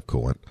extended life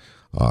coolant.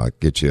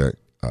 Get you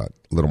a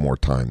little more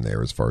time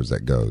there as far as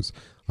that goes.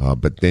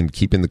 But then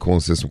keeping the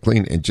coolant system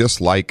clean. And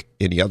just like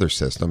any other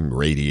system,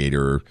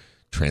 radiator,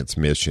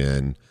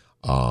 transmission,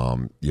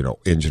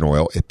 engine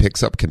oil, it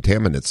picks up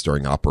contaminants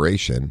during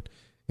operation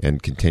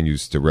and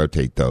continues to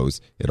rotate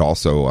those. It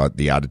also,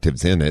 the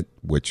additives in it,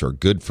 which are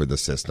good for the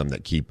system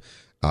that keep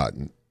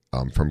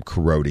from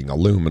corroding,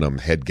 aluminum,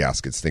 head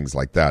gaskets, things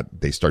like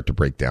that, they start to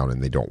break down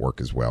and they don't work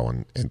as well,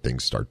 and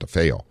things start to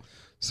fail.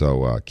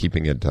 So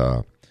keeping it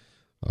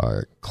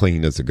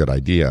clean is a good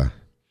idea.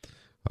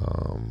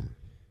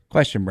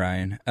 Question,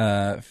 Brian.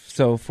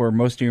 So for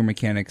most of your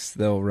mechanics,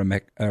 they'll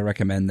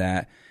recommend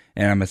that,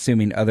 and I'm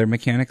assuming other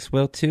mechanics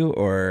will too,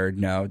 or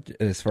no?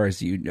 As far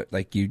as you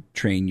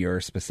train your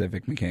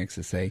specific mechanics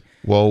to say,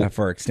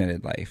 for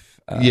extended life.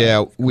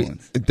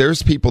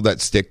 There's people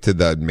that stick to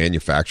the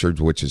manufacturers,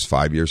 which is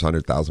 5 years,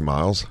 100,000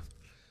 miles.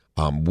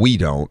 We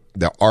don't.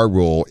 Our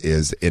rule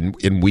is,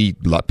 and we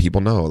let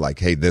people know, like,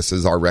 hey, this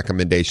is our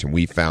recommendation.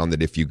 We found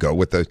that if you go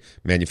with the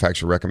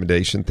manufacturer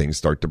recommendation, things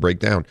start to break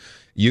down.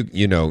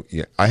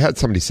 I had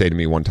somebody say to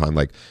me one time,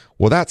 like,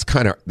 well,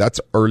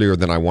 that's earlier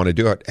than I want to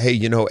do it. Hey,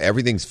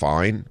 everything's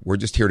fine. We're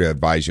just here to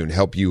advise you and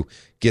help you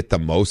get the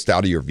most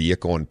out of your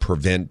vehicle and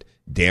prevent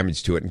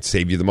damage to it and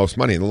save you the most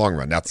money in the long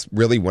run. That's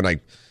really when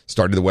I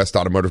started the West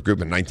Automotive Group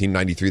in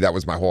 1993. That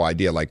was my whole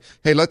idea. Like,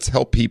 hey, let's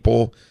help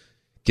people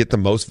get the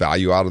most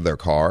value out of their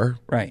car.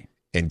 Right.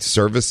 And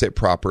service it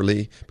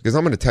properly. Because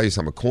I'm going to tell you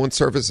something, a coolant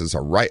service is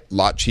a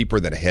lot cheaper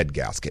than a head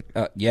gasket.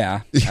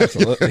 Yeah,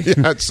 absolutely.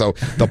 So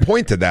the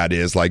point to that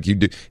is, like, you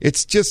do,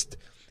 it's just,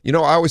 I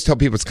always tell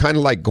people it's kind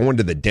of like going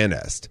to the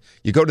dentist.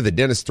 You go to the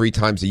dentist 3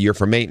 times a year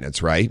for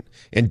maintenance, right?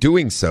 And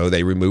doing so,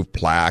 they remove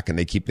plaque and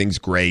they keep things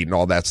great and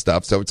all that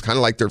stuff. So it's kind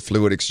of like their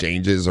fluid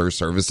exchanges or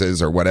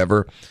services or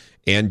whatever.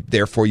 And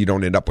therefore, you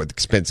don't end up with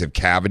expensive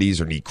cavities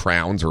or need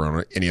crowns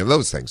or any of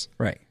those things.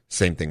 Right.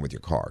 Same thing with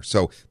your car.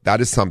 So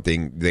that is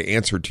something, the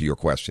answer to your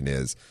question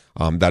is,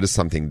 that is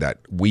something that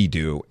we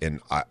do, and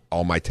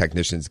all my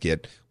technicians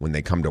get when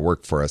they come to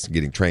work for us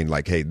getting trained,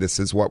 like, hey, this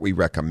is what we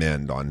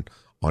recommend on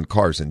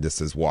cars, and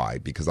this is why,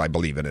 because I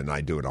believe in it and I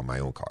do it on my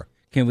own car.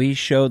 Can we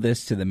show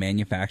this to the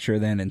manufacturer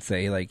then and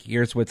say, like,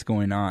 here's what's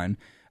going on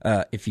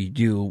if you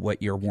do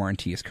what your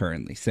warranty is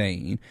currently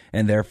saying,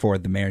 and therefore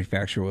the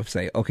manufacturer will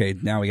say, okay,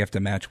 now we have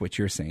to match what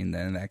you're saying.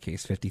 Then in that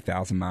case,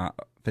 50,000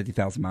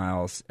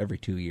 miles every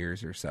 2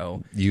 years or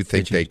so. You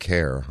think they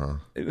care, huh?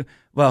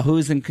 Well,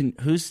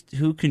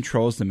 who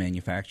controls the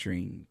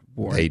manufacturing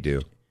board? They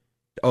do.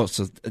 Oh,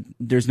 so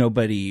there's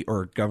nobody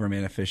or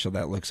government official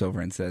that looks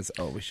over and says,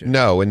 oh, we should.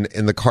 No, and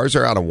the cars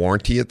are out of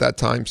warranty at that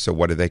time, so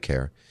what do they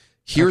care?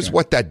 Here's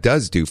what that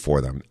does do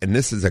for them. And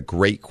this is a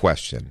great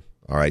question.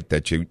 All right.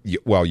 That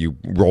you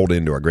rolled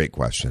into a great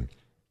question.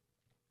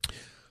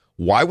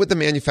 Why would the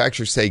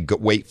manufacturer say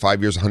wait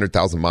 5 years,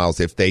 100,000 miles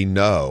if they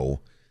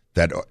know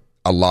that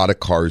a lot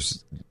of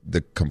cars,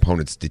 the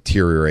components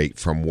deteriorate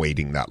from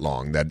waiting that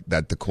long, that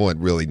the coolant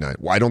really not?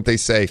 Why don't they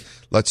say,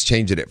 let's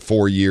change it at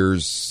 4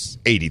 years,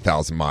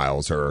 80,000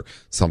 miles or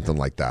something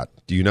like that?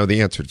 Do you know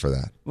the answer for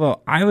that?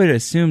 Well, I would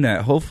assume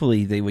that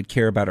hopefully they would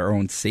care about our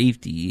own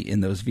safety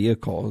in those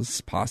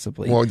vehicles,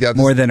 possibly,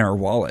 more than our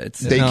wallets.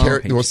 They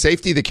care. Well,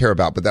 safety they care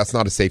about, but that's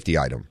not a safety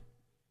item.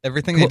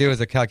 Everything they do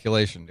is a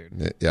calculation,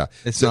 dude. Yeah.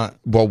 It's not.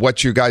 Well,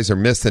 what you guys are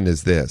missing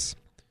is this.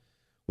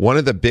 One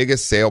of the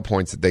biggest sale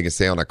points that they can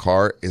say on a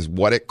car is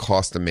what it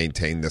costs to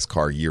maintain this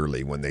car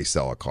yearly when they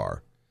sell a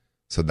car.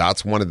 So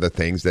that's one of the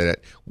things that,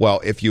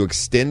 if you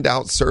extend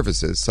out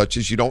services, such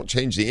as you don't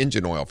change the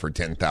engine oil for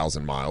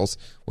 10,000 miles,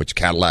 which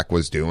Cadillac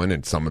was doing,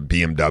 and some of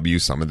BMW,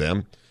 some of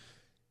them,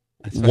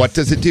 what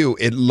does it do?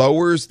 It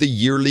lowers the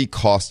yearly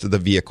cost of the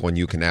vehicle, and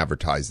you can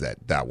advertise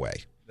that way.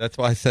 That's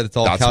why I said it's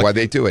all That's why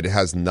they do it. It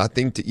has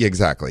nothing to,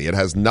 exactly. It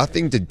has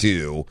nothing to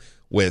do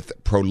with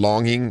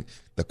prolonging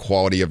the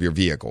quality of your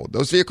vehicle.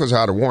 Those vehicles are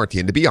out of warranty.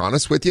 And to be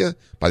honest with you,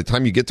 by the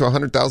time you get to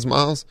 100,000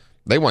 miles,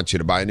 they want you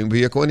to buy a new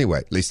vehicle anyway.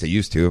 At least they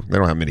used to. They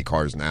don't have many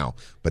cars now,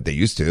 but they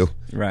used to.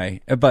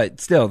 Right.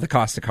 But still, the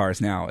cost of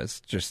cars now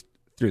is just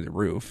through the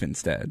roof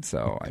instead.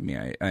 So, I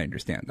mean, I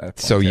understand that.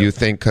 So you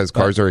think because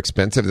cars are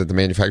expensive that the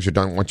manufacturer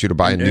don't want you to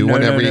buy a new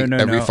one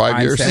every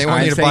 5 years? They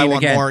want you to buy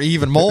one more,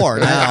 even more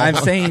now. I'm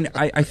saying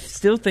I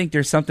still think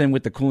there's something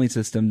with the cooling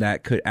system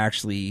that could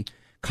actually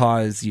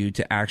cause you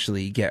to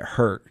actually get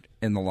hurt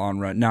in the long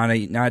run,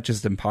 not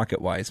just in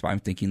pocket wise, but I'm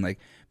thinking like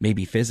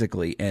maybe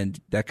physically, and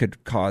that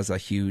could cause a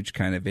huge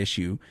kind of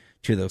issue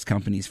to those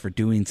companies for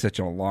doing such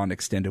a long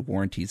extended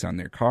warranties on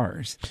their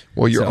cars.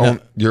 Well,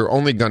 you're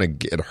only going to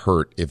get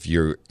hurt if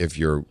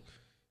you're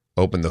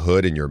open the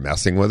hood and you're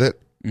messing with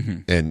it,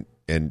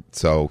 and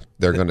so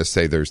they're going to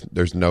say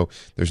there's no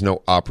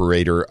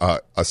operator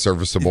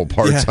serviceable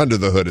parts under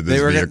the hood of this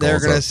vehicle. They're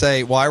going to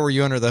say, why were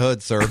you under the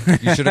hood, sir?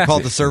 You should have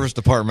called the service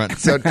department.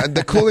 So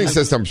the cooling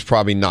system's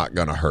probably not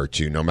going to hurt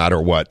you no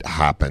matter what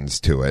happens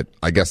to it.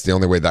 I guess the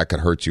only way that could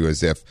hurt you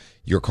is if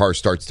your car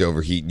starts to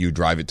overheat and you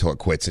drive it till it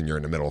quits and you're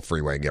in the middle of the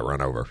freeway and get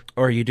run over.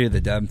 Or you do the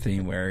dumb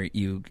thing where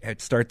you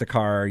start the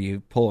car,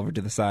 you pull over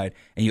to the side,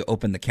 and you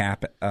open the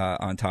cap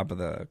on top of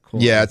the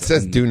cooler. Yeah, it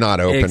says do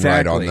not open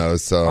right on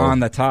those. So on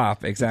the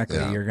top, exactly.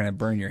 Yeah. You're going to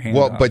burn your hand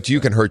off. But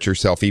you can hurt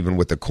yourself even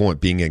with the coolant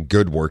being in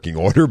good working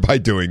order by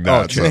doing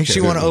that. It makes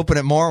you want to open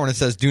it more when it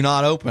says do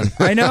not open.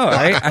 I know,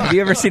 right? Have you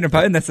ever seen a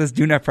button that says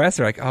do not press?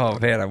 You're like, oh,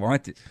 man, I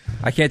want to.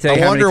 I can't tell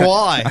you how many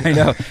why. I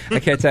know.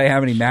 I can't tell you how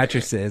many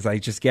mattresses I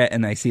just get,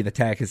 and I see the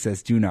tag that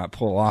says do not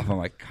pull off. I'm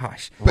like,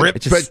 gosh. But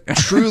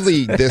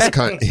truly, this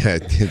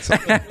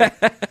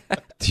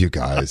you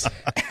guys,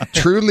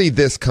 truly,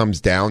 this comes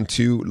down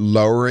to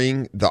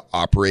lowering the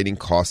operating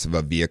costs of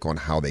a vehicle and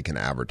how they can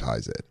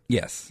advertise it.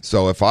 Yes.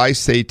 So if I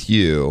say to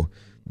you,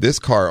 this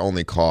car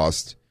only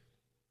costs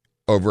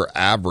over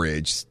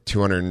average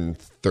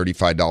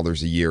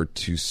 $235 a year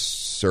to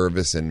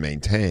service and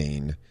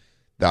maintain,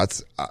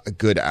 that's a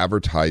good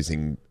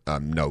advertising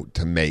note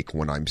to make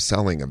when I'm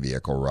selling a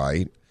vehicle,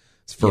 right?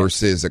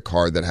 Versus a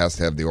car that has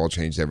to have the oil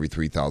changed every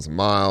 3,000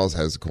 miles,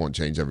 has the coolant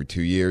changed every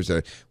 2 years,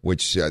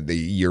 which the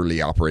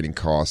yearly operating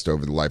cost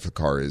over the life of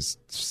the car is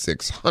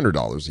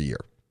 $600 a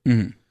year.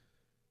 Mm-hmm.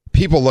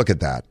 People look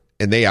at that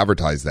and they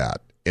advertise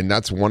that. And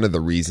that's one of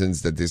the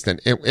reasons that this,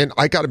 and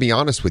I got to be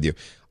honest with you,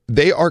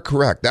 they are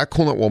correct. That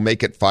coolant will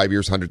make it 5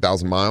 years,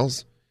 100,000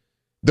 miles.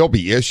 There'll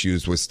be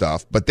issues with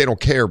stuff, but they don't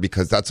care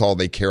because that's all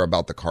they care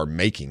about the car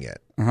making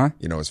it.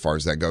 As far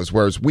as that goes.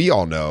 Whereas we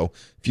all know,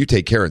 if you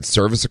take care and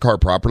service a car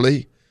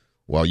properly,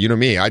 well, you know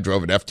me, I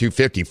drove an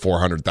F-250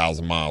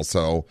 400,000 miles,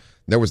 so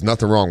there was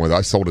nothing wrong with it. I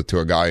sold it to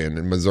a guy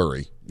in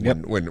Missouri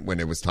when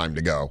it was time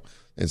to go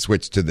and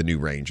switched to the new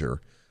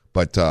Ranger.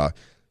 But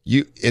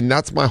and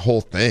that's my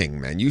whole thing,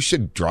 man. You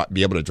should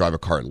be able to drive a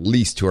car at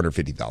least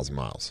 250,000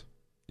 miles.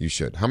 You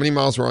should. How many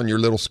miles were on your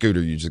little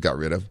scooter you just got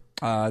rid of?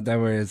 That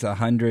was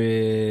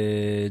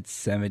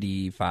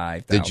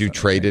 175,000. Did you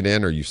trade it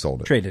in or you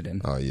sold it? Traded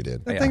in. Oh, you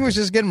did. That thing was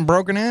just getting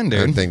broken in,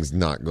 dude. That thing's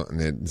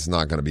it's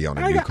not going to be on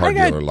a new car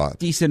dealer lot.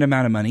 Decent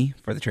amount of money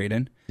for the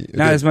trade-in.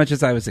 Not as much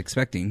as I was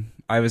expecting.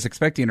 I was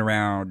expecting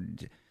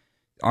around,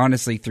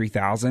 honestly,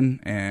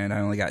 3,000, and I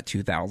only got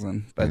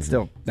 2,000, but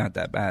still not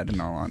that bad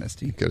in all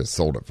honesty. You could have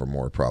sold it for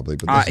more probably.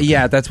 But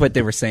yeah, that's what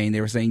they were saying.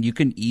 They were saying you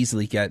can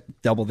easily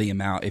get double the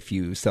amount if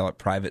you sell it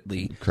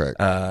privately. Correct.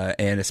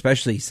 And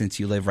especially since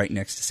you live right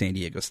next to San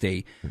Diego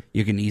State,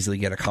 you can easily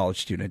get a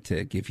college student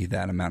to give you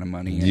that amount of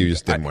money. You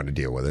just didn't want to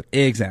deal with it.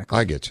 Exactly.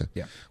 I get you.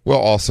 Yeah. Well,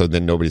 also,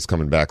 then nobody's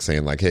coming back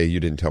saying like, hey, you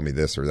didn't tell me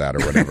this or that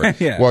or whatever.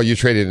 Yeah. Well, you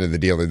traded into the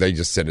dealer. They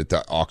just sent it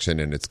to auction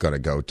and it's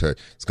going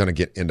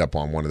to end up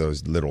on one of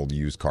those little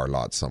used car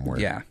lots somewhere.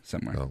 Yeah,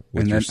 somewhere.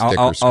 With your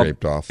sticker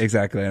scraped off.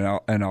 Exactly, and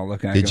I'll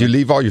look at it. Did you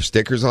leave all your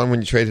stickers on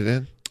when you traded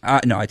in?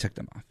 No, I took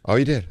them off. Oh,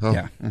 you did? Oh.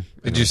 Yeah.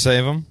 Did you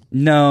save them?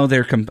 No,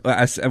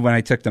 when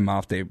I took them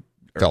off, they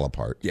fell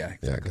apart. Yeah,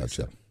 exactly. Yeah,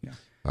 gotcha. So, yeah.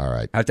 All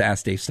right. I have to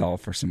ask Dave Stahl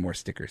for some more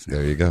stickers now.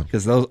 There you go.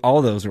 Because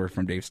all those were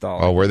from Dave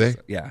Stahl. Oh, were they?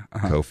 So, yeah.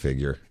 Uh-huh. Go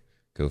figure.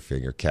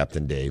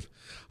 Captain Dave.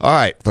 All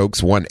right,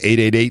 folks.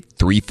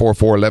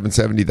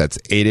 1-888-344-1170. That's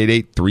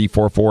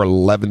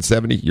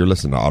 888-344-1170. You're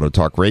listening to Auto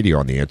Talk Radio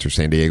on the Answer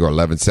San Diego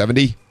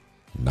 1170,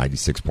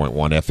 96.1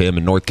 FM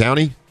in North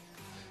County.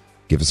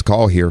 Give us a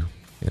call here,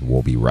 and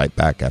we'll be right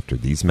back after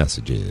these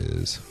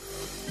messages.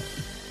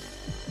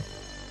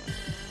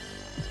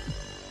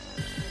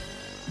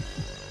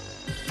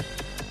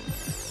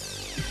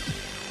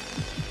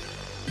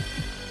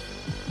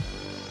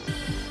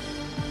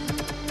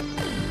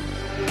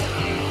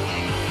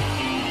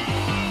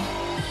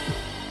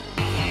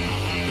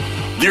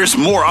 There's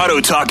more Auto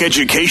Talk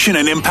education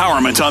and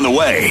empowerment on the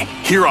way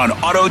here on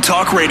Auto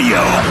Talk Radio.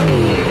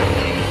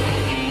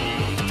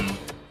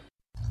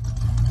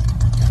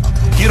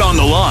 Get on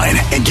the line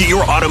and get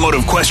your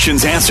automotive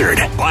questions answered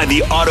by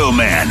the Auto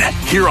Man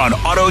here on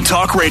Auto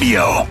Talk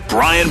Radio.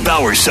 Brian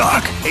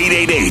Bowersock,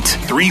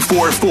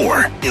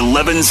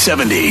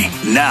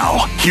 888-344-1170.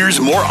 Now, here's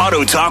more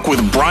Auto Talk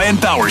with Brian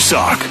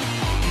Bowersock.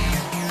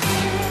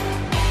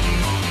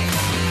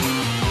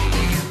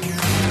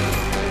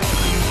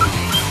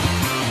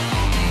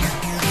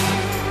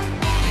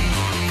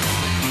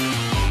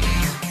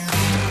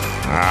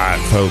 All right,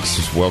 folks,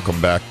 just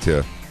welcome back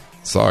to...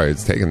 Sorry,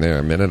 it's taken there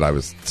a minute. I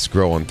was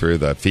scrolling through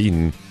the feed,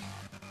 and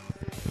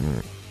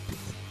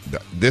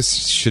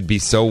this should be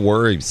so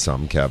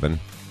worrisome, Kevin.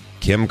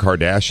 Kim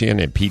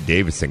Kardashian and Pete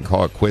Davidson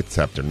call it quits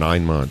after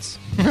 9 months.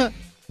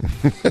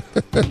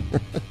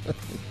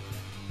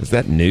 Is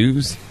that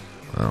news?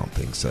 I don't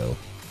think so.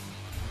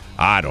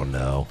 I don't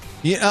know.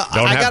 Yeah,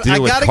 don't I have got to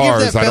do with to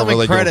cars. give that I don't family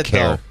really credit don't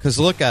care. because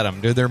look at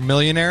them, dude. They're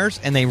millionaires,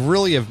 and they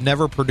really have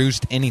never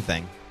produced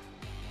anything.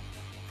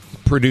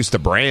 Produced a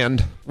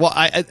brand. Well,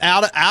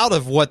 out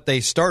of what they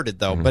started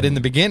though, but in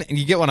the beginning,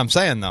 you get what I'm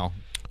saying though.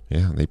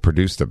 Yeah, they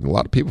produced a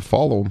lot of people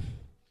follow them.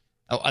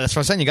 Oh, that's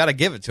what I'm saying. You got to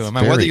give it to them,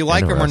 and whether you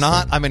like them or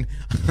not. I mean,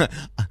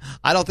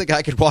 I don't think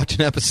I could watch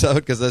an episode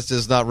because that's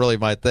just not really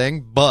my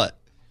thing. But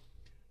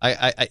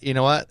I you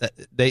know what?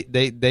 They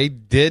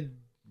did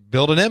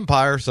build an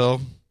empire, so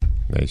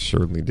they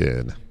surely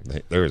did.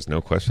 There is no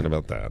question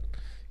about that.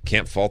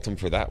 Can't fault them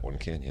for that one,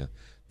 can you?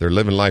 They're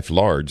living life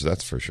large,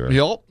 that's for sure.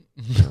 Yup.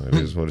 It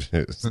is what it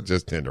is.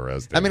 Just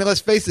interesting. I mean, let's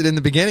face it. In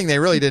the beginning, they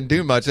really didn't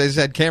do much. They just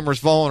had cameras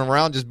following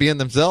around, just being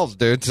themselves,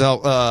 dude.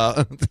 So,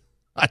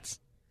 that's...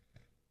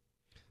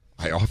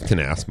 I often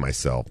ask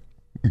myself,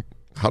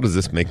 how does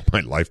this make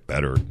my life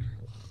better?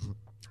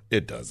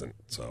 It doesn't.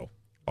 So,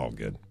 all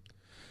good.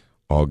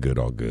 All good.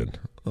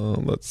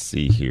 Let's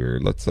see here.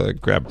 Let's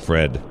grab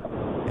Fred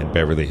in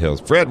Beverly Hills.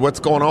 Fred,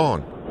 what's going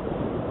on?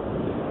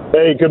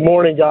 Hey, good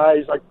morning,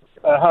 guys.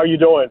 How are you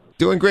doing?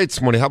 Doing great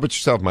this morning. How about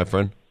yourself, my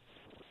friend?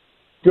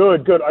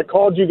 Good. I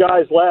called you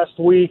guys last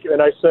week,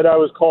 and I said I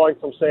was calling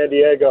from San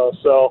Diego.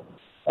 So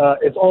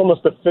it's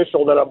almost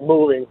official that I'm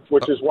moving,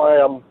 which is why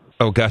I'm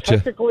gotcha.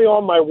 Technically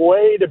on my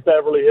way to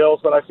Beverly Hills,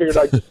 but I figured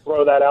I'd just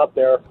throw that out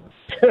there.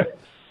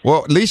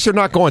 Well, at least you're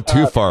not going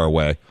too far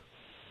away.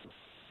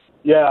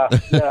 Yeah.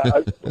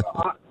 I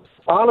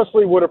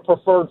honestly would have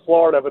preferred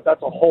Florida, but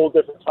that's a whole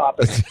different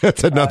topic.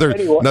 That's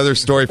another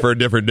story for a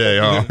different day,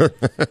 huh?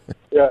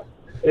 Yeah.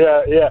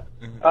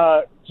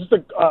 Just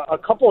a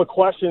couple of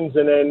questions,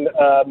 and then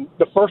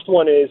the first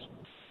one is,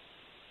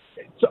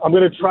 I'm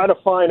going to try to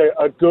find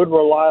a good,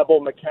 reliable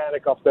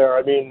mechanic up there.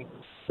 I mean,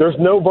 there's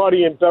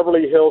nobody in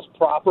Beverly Hills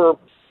proper,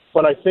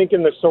 but I think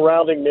in the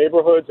surrounding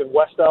neighborhoods in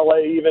West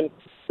LA even,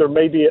 there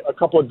may be a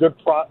couple of good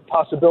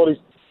possibilities.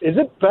 Is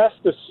it best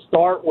to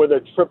start with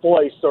a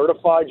AAA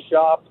certified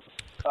shop,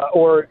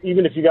 or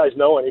even if you guys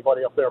know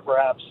anybody up there,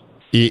 perhaps?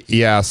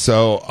 Yeah,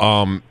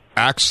 so...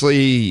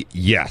 Actually,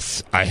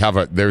 yes.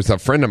 There's a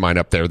friend of mine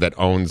up there that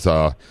owns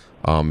 5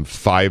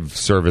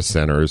 service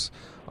centers,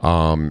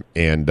 and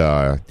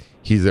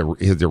he's a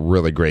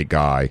really great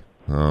guy.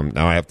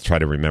 Now I have to try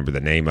to remember the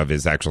name of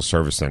his actual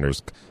service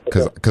centers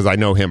because I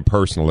know him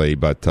personally.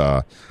 But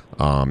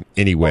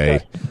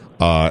anyway,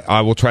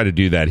 I will try to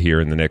do that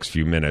here in the next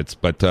few minutes.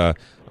 But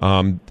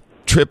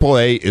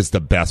AAA is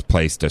the best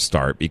place to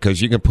start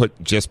because you can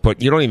put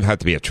you don't even have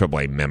to be a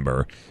AAA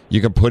member. You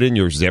can put in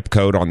your zip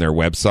code on their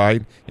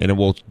website, and it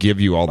will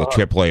give you all the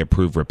AAA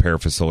approved repair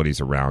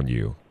facilities around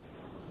you.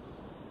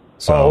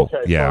 So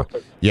yeah,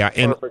 perfect. Yeah,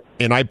 and Perfect.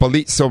 and I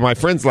believe so. My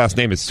friend's last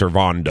name is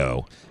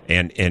Servando,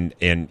 and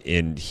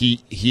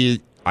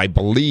he I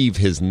believe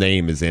his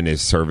name is in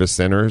his service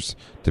centers.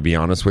 To be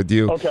honest with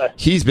you,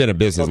 he's been in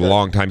business a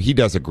long time. He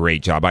does a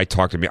great job. I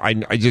talked to him.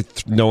 I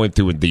just know him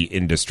through the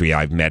industry.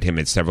 I've met him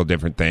at several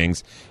different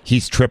things.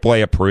 He's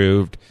AAA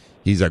approved.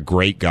 He's a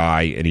great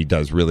guy, and he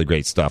does really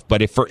great stuff.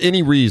 But if for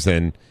any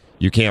reason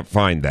you can't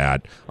find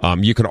that,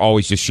 you can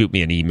always just shoot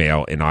me an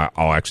email, and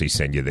I'll actually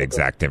send you the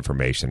exact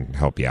information,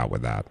 help you out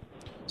with that.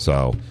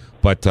 So,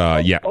 but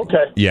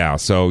yeah.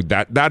 So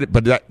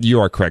that you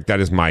are correct. That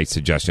is my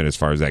suggestion as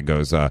far as that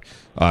goes. The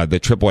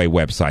AAA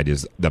website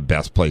is the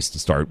best place to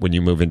start when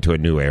you move into a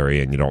new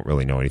area and you don't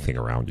really know anything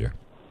around you.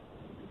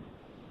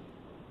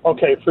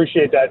 Okay,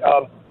 appreciate that.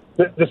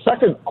 The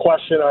second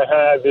question I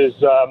have is,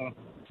 and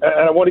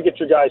I want to get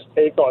your guys'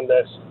 take on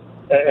this,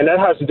 and that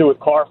has to do with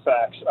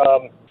Carfax.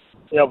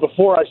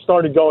 Before I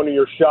started going to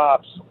your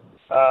shops,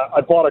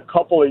 I bought a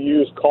couple of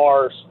used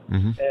cars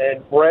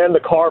and ran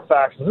the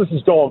Carfax. This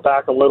is going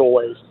back a little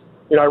ways.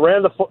 I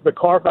ran the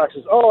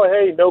Carfaxes. Oh,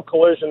 hey, no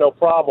collision, no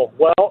problem.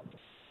 Well,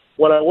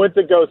 when I went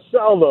to go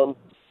sell them,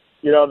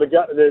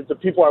 the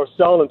people I was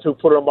selling them to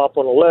put them up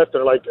on a lift.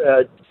 They're like,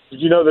 did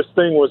you know this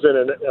thing was in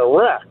a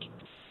wreck?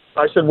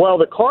 I said, well,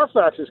 the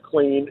Carfax is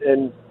clean.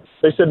 And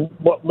they said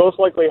what most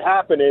likely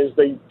happened is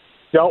they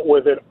dealt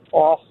with it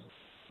off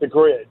the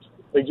grid.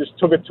 They just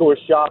took it to a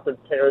shop and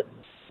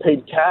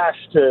paid cash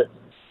to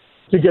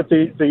get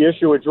the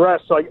issue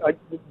addressed. So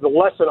the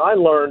lesson I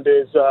learned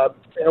is,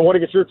 and I want to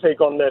get your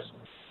take on this,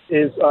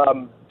 is,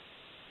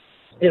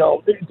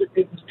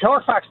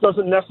 Carfax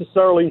doesn't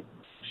necessarily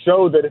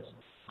show that it's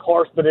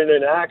car's been in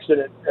an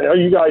accident. I know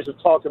you guys have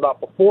talked about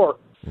before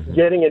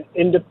getting an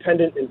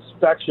independent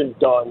inspection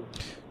done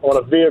on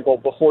a vehicle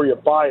before you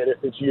buy it if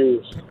it's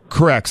used.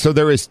 Correct. So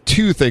there is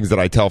two things that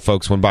I tell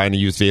folks when buying a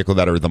used vehicle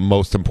that are the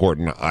most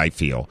important, I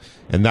feel.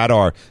 And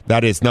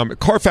that is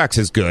Carfax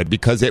is good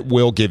because it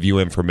will give you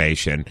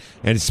information,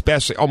 and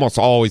especially almost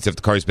always if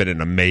the car's been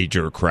in a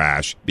major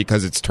crash,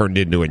 because it's turned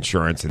into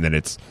insurance and then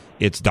it's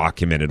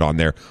documented on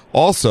there.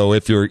 Also,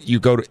 if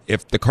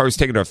the car's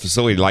taken to a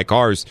facility like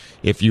ours,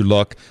 if you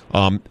look,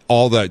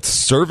 all the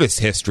service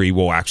history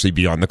will actually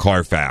be on the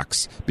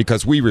Carfax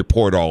because we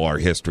report all our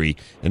history,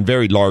 and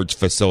very large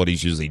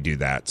facilities usually do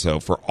that.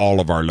 So for all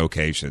of our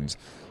locations.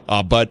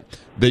 But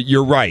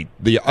you're right.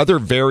 The other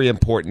very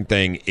important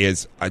thing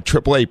is a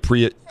AAA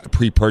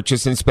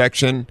pre-purchase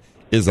inspection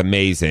is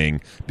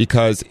amazing,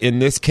 because in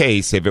this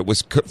case, if it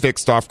was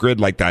fixed off grid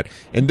like that,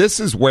 and this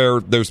is where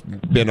there's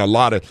been a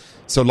lot of,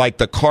 so like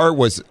the car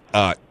was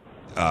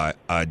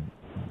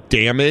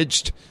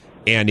damaged,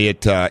 and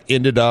it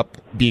ended up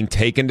being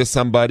taken to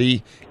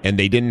somebody, and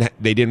they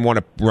didn't want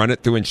to run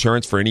it through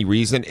insurance for any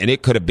reason, and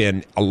it could have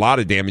been a lot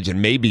of damage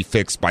and maybe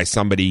fixed by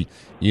somebody,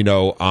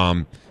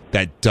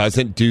 that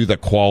doesn't do the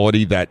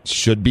quality that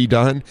should be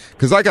done.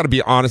 Because I got to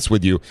be honest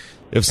with you,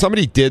 if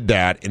somebody did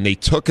that and they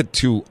took it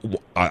to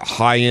a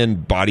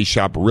high-end body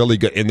shop, really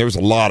good, and there's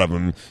a lot of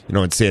them,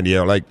 in San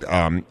Diego, like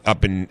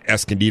up in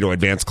Escondido,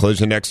 Advanced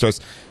Collision next to us,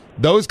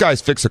 those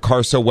guys fix a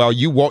car so well,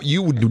 you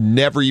would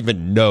never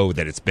even know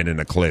that it's been in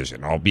a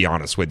collision. I'll be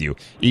honest with you,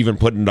 even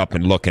putting it up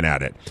and looking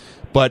at it.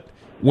 But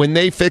when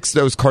they fix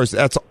those cars,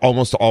 that's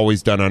almost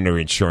always done under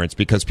insurance,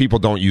 because people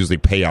don't usually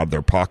pay out of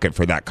their pocket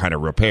for that kind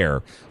of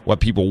repair. What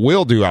people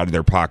will do out of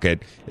their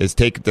pocket is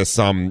take it to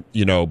some,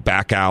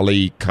 back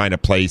alley kind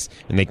of place,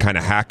 and they kind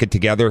of hack it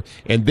together.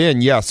 And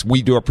then, yes,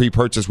 we do a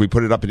pre-purchase. We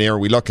put it up in the air,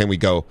 and we look, and we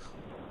go,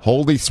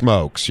 holy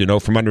smokes,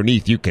 from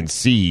underneath you can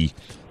see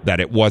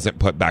that it wasn't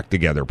put back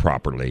together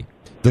properly.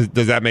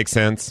 Does that make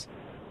sense?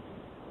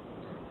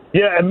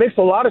 Yeah, it makes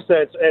a lot of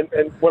sense.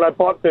 And when I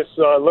bought this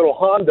little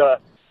Honda,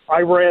 I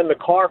ran the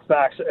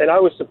Carfax, and I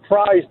was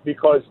surprised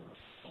because,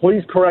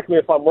 please correct me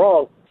if I'm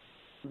wrong,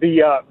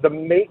 the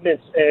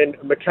maintenance and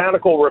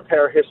mechanical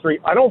repair history,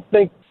 I don't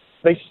think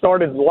they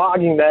started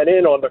logging that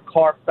in on the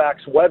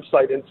Carfax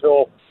website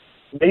until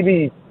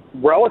maybe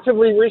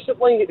relatively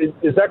recently.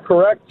 Is that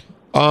correct?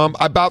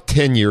 About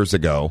 10 years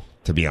ago,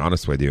 to be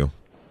honest with you.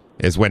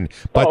 Is when,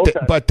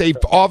 but they've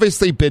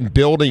obviously been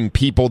building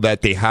people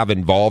that they have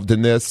involved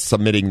in this,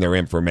 submitting their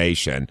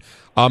information.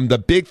 The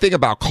big thing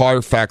about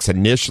Carfax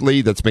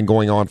initially that's been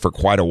going on for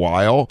quite a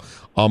while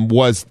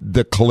was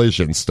the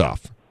collision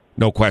stuff.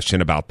 No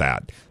question about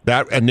that.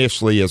 That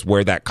initially is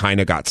where that kind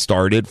of got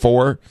started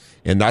for,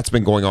 and that's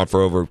been going on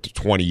for over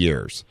 20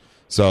 years.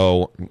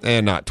 So,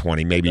 and not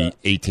 20, maybe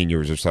 18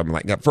 years or something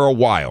like that for a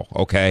while,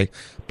 okay?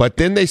 But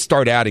then they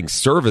start adding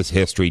service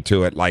history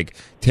to it like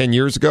 10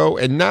 years ago,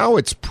 and now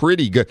it's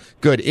pretty good.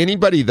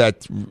 Anybody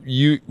that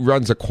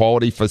runs a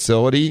quality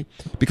facility,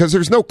 because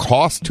there's no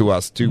cost to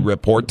us to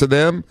report to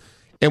them,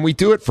 and we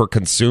do it for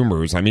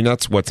consumers. I mean,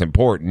 that's what's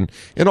important.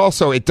 And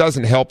also, it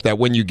doesn't help that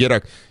when you're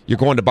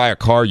going to buy a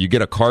car, you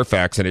get a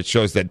Carfax, and it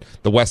shows that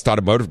the West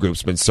Automotive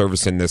Group's been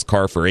servicing this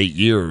car for 8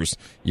 years.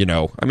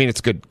 I mean,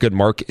 it's good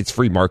it's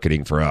free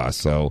marketing for us.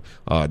 So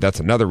that's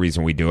another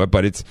reason we do it.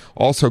 But it's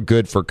also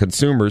good for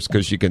consumers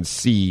because you can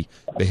see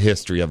the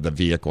history of the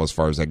vehicle as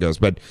far as that goes.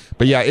 But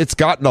yeah, it's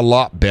gotten a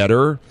lot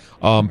better.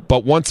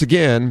 But once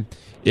again,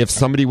 if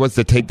somebody was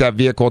to take that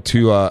vehicle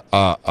to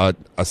a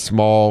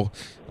small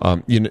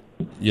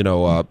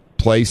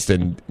placed,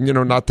 and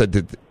not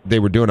that they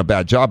were doing a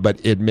bad job, but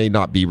it may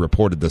not be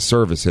reported the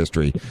service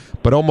history.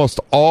 But almost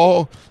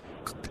all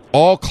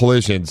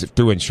collisions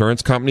through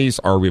insurance companies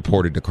are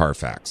reported to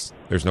Carfax.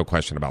 There's no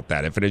question about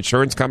that. If an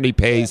insurance company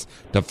pays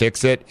to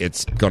fix it,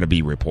 it's going to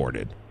be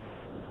reported.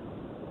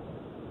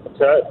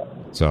 Okay.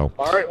 So.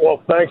 All right.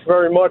 Well, thanks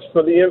very much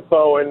for the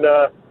info,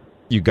 and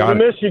you got it.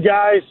 Miss you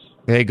guys.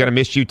 Hey, gonna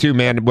miss you too,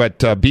 man.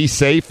 But be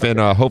safe, and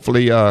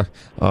hopefully,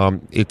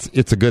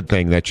 it's a good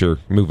thing that you're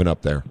moving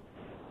up there.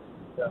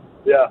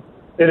 Yeah,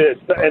 it is.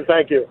 And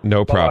thank you.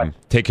 No problem.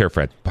 Take care,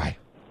 Fred. Bye.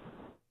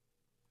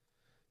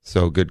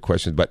 So good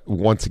questions. But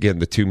once again,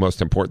 the two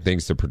most important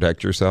things to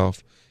protect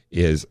yourself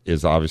is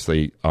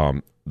obviously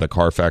the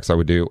Carfax I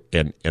would do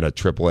and a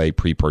AAA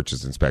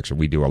pre-purchase inspection.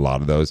 We do a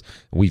lot of those.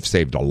 We've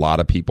saved a lot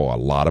of people a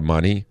lot of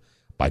money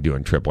by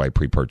doing AAA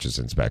pre-purchase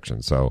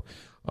inspections. So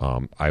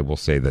I will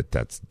say that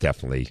that's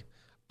definitely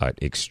an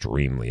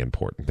extremely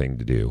important thing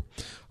to do.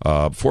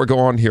 Before I go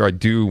on here, I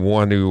do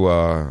want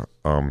to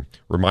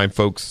remind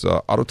folks,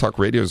 Auto Talk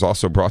Radio is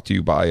also brought to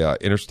you by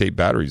Interstate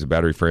Batteries, a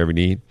battery for every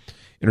need.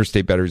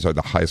 Interstate Batteries are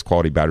the highest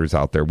quality batteries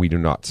out there. We do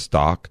not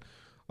stock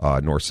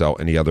nor sell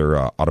any other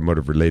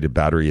automotive-related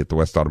battery at the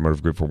West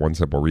Automotive Group for one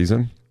simple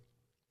reason.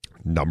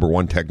 Number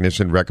one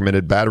technician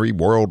recommended battery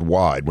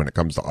worldwide when it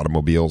comes to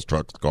automobiles,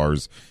 trucks,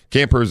 cars,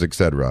 campers,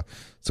 etc.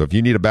 So if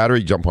you need a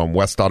battery, jump on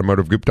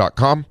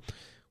westautomotivegroup.com.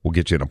 We'll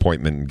get you an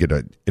appointment and get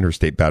an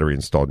Interstate battery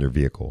installed in your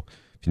vehicle.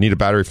 If you need a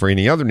battery for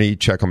any other need,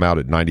 check them out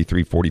at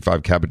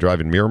 9345 Cabot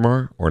Drive in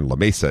Miramar or in La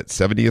Mesa at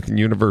 70th and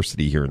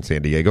University here in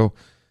San Diego.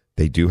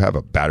 They do have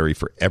a battery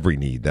for every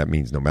need. That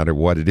means no matter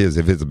what it is,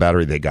 if it's a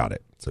battery, they got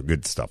it. So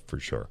good stuff for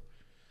sure.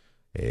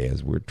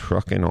 As we're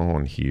trucking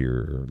on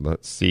here,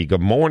 let's see.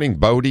 Good morning,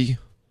 Bodie.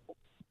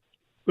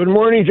 Good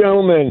morning,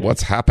 gentlemen.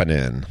 What's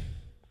happening?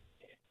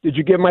 Did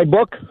you get my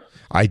book?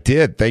 I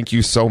did. Thank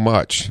you so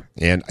much.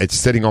 And it's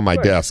sitting on my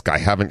desk. I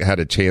haven't had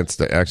a chance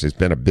to actually. It's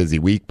been a busy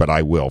week, but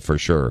I will for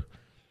sure.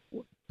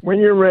 When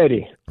you're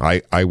ready.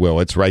 I will.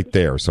 It's right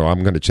there. So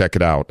I'm going to check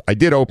it out. I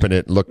did open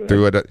it, look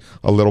through it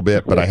a little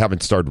bit, but I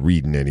haven't started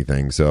reading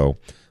anything. So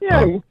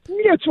yeah,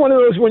 it's one of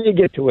those when you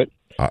get to it.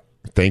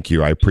 Thank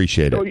you. I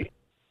appreciate it.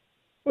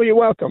 Well, you're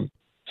welcome.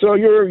 So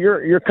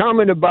your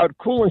comment about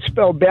cool and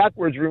spelled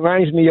backwards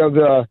reminds me of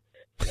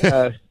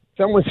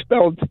someone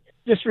spelled.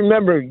 Just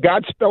remember,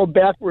 God spelled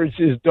backwards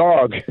is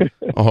dog.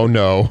 Oh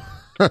no.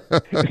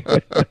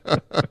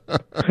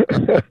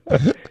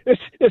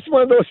 It's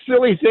one of those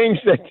silly things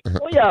that,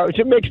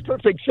 it makes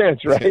perfect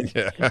sense, right?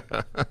 Yeah.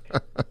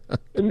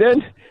 And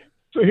then,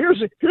 so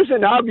here's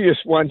an obvious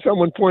one.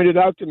 Someone pointed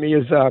out to me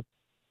is,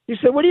 he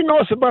said, "What do you know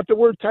about the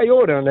word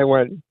Toyota?" And I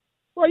went,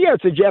 "Well, yeah,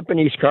 it's a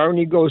Japanese car." And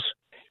he goes,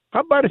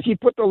 "How about if you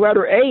put the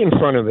letter A in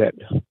front of it?"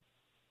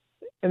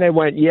 And I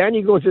went, "Yeah." And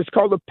he goes, "It's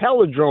called a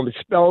palindrome. It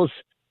spells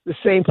the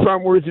same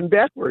frontwards and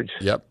backwards."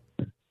 Yep,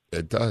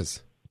 it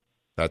does.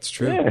 That's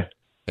true. Yeah.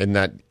 And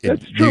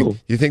that's true.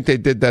 You think they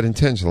did that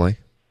intentionally?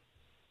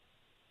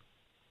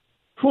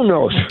 Who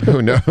knows?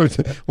 Who knows?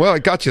 Well,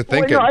 it got you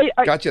thinking. Well,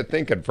 got you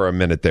thinking for a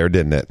minute there,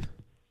 didn't it?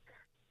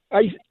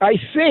 I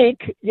think,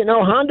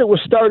 Honda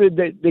was started,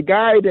 the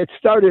guy that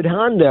started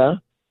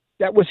Honda,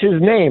 that was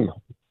his name.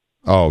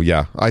 Oh,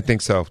 yeah. I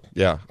think so.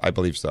 Yeah, I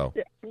believe so.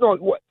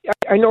 No,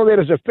 I know that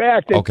as a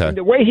fact. Okay. And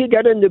the way he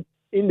got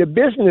into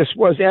business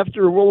was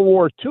after World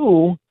War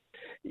II,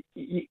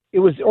 it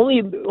was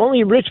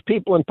only rich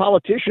people and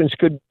politicians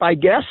could buy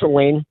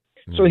gasoline.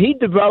 So he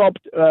developed,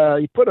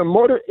 he put a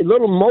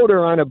little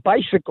motor on a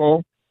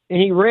bicycle,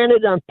 and he ran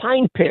it on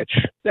pine pitch.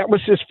 That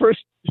was his first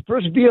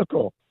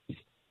vehicle.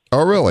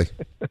 Oh, really?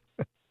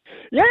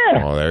 Yeah.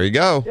 Oh, there you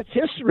go. That's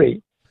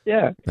history.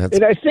 Yeah.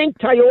 And I think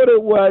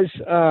Toyota was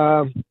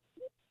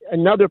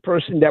another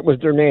person that was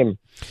their name.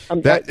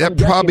 That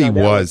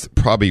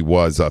probably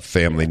was a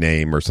family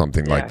name or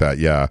something like that.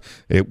 Yeah,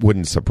 it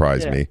wouldn't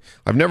surprise me.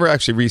 I've never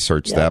actually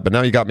researched that, but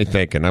now you got me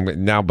thinking.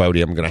 Now,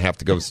 Bodie, I'm going to have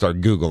to go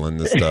start Googling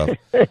this stuff.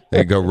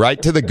 And go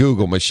right to the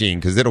Google machine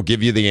because it'll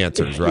give you the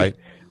answers, right?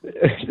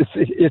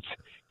 It's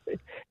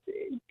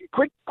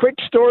quick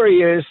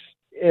story is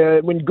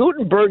when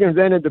Gutenberg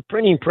invented the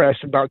printing press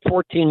about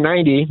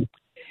 1490.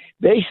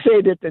 They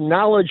say that the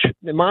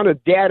amount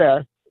of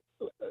data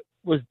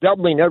was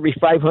doubling every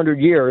 500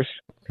 years.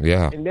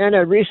 Yeah. And then I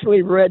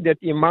recently read that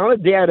the amount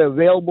of data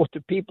available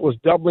to people is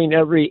doubling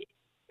every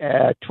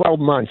 12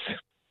 months.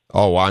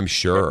 Oh, I'm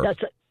sure.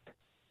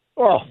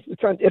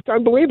 It's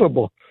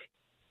unbelievable.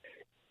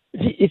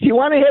 If you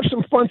want to have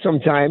some fun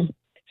sometime,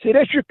 sit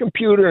at your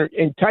computer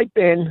and type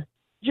in,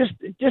 just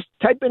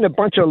type in a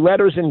bunch of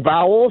letters and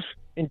vowels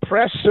and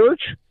press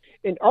search,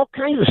 and all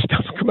kinds of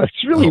stuff come up.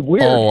 It's really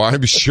weird. Oh,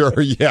 I'm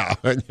sure. Yeah.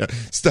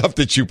 Stuff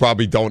that you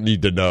probably don't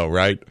need to know,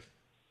 right?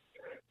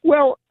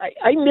 Well,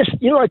 I miss,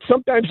 like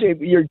sometimes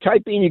you're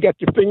typing, you got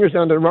your fingers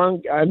on the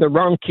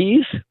wrong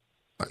keys.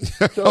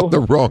 So,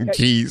 the wrong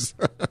keys.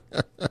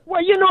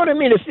 Well, you know what I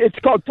mean. It's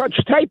called touch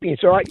typing.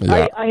 So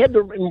I had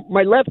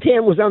my left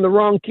hand was on the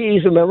wrong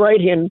keys and my right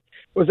hand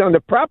was on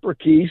the proper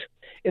keys.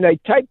 And I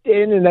typed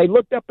in and I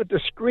looked up at the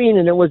screen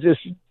and it was this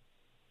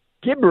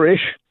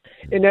gibberish.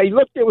 And I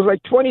looked, it was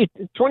like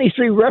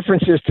 23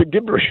 references to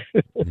gibberish.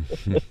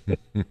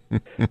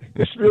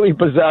 It's really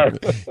bizarre.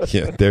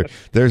 Yeah,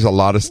 there's a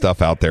lot of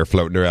stuff out there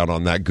floating around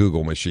on that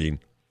Google machine.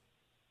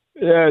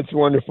 Yeah, it's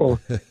wonderful.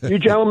 You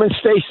gentlemen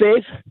stay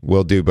safe.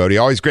 Will do, Bodie.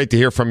 Always great to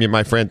hear from you,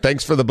 my friend.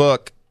 Thanks for the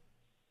book.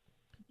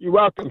 You're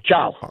welcome.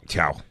 Ciao. Oh,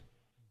 ciao.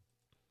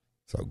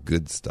 So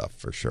good stuff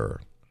for sure.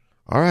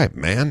 All right,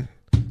 man.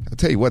 I'll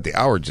tell you what, the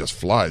hour just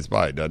flies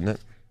by, doesn't it?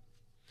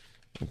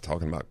 I'm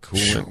talking about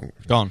cooling.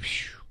 Gone.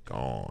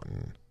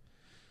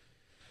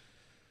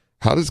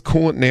 How does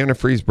coolant and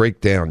antifreeze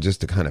break down?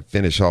 Just to kind of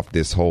finish off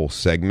this whole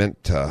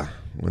segment,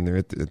 when they're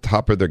at the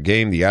top of their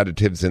game, the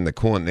additives in the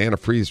coolant and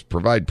antifreeze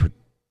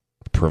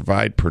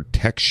provide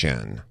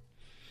protection.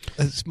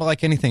 It's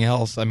like anything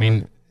else. I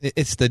mean,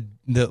 it's the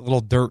little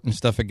dirt and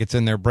stuff that gets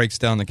in there breaks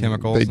down the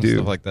chemicals and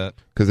stuff like that.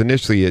 Because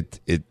initially it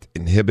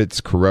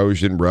inhibits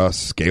corrosion,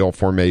 rust, scale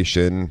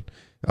formation,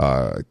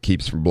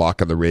 keeps from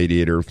blocking the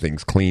radiator,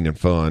 things clean and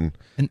fun.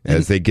 And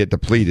as they get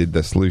depleted,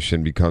 the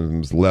solution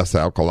becomes less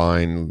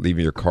alkaline,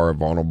 leaving your car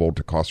vulnerable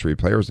to costly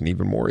repairs and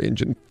even more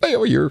engine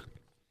failure.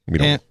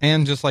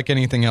 And just like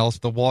anything else,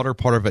 the water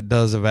part of it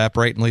does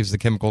evaporate and leaves the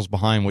chemicals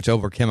behind, which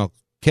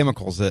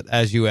chemicals it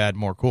as you add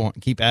more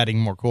coolant, keep adding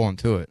more coolant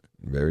to it.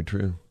 Very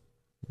true.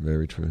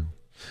 Very true.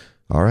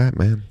 All right,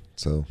 man.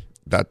 So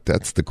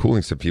that's the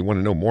cooling system. If you want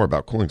to know more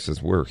about cooling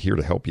systems, we're here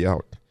to help you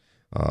out.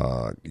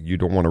 You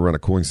don't want to run a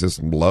cooling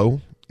system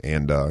low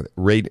and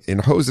rate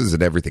and hoses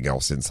and everything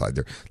else inside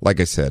there. Like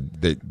I said,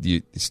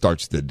 it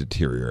starts to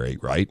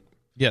deteriorate, right?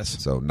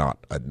 Yes. So not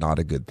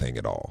a good thing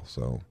at all.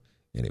 So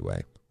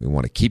anyway, we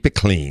want to keep it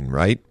clean,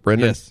 right,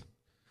 Brendan? Yes.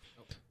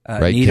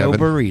 Right, Neato Kevin?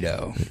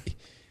 burrito.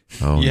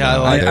 Oh, yeah,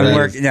 no. I'm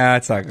working. No,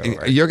 it's not going to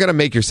work. You're going to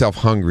make yourself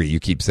hungry. You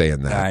keep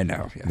saying that. I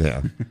know.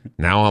 Yeah.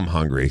 Now I'm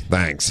hungry.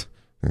 Thanks.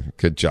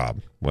 Good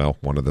job. Well,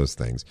 one of those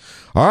things.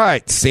 All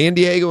right, San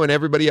Diego and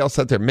everybody else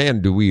out there,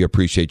 man, do we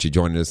appreciate you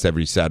joining us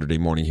every Saturday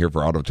morning here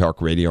for Auto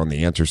Talk Radio on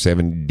The Answer,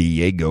 San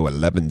Diego,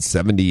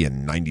 1170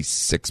 and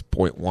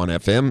 96.1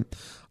 FM.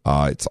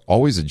 It's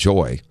always a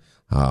joy.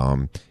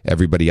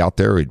 Everybody out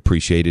there, we'd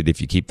appreciate it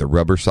if you keep the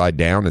rubber side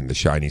down and the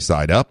shiny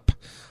side up.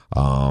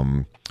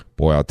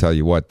 Boy, I'll tell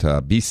you what,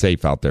 be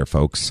safe out there,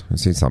 folks. I've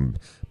seen some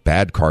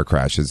bad car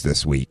crashes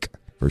this week,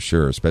 for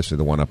sure, especially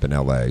the one up in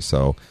L.A.,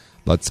 so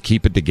let's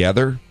keep it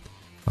together.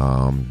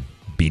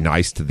 Be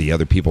nice to the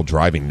other people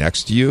driving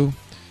next to you.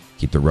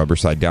 Keep the rubber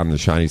side down and the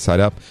shiny side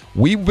up.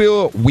 We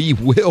will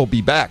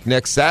be back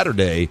next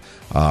Saturday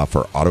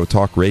for Auto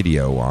Talk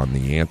Radio on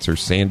The Answer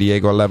San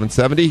Diego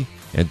 1170.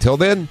 Until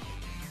then,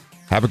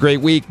 have a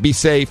great week. Be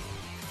safe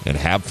and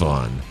have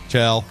fun.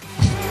 Ciao.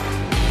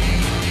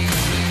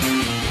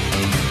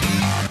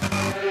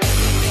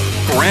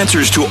 For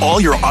answers to all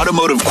your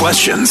automotive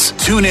questions,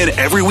 tune in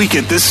every week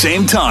at this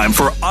same time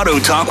for Auto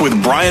Talk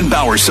with Brian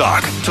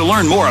Bowersock. To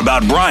learn more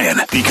about Brian,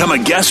 become a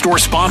guest or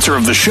sponsor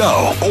of the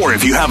show, or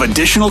if you have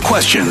additional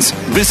questions,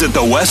 visit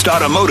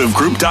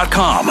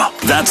thewestautomotivegroup.com.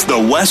 That's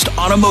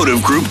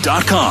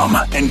thewestautomotivegroup.com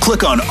and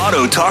click on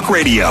Auto Talk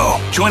Radio.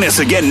 Join us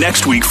again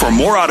next week for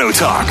more Auto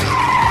Talk.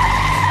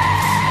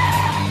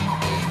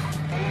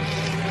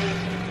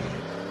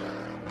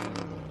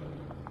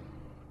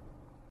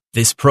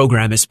 This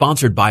program is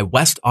sponsored by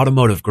West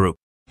Automotive Group.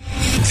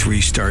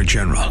 3-star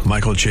General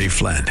Michael J.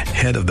 Flynn,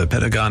 head of the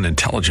Pentagon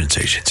Intelligence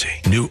Agency,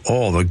 knew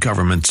all the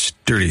government's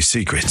dirty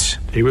secrets.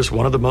 He was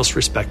one of the most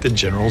respected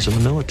generals in the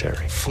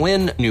military.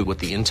 Flynn knew what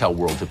the intel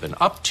world had been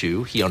up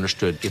to. He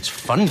understood its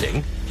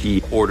funding.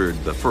 He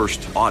ordered the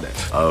first audit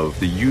of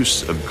the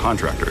use of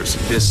contractors.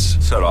 This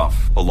set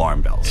off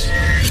alarm bells.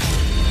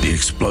 The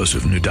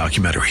explosive new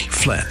documentary,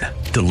 Flynn,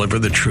 Deliver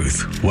the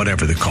Truth,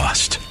 Whatever the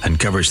Cost,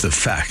 uncovers the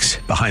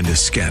facts behind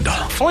this scandal.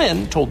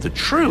 Flynn told the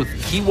truth.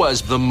 He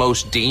was the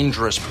most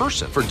dangerous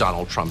person for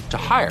Donald Trump to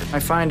hire. I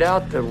find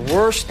out the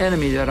worst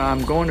enemy that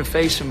I'm going to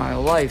face in my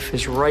life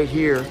is right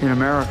here in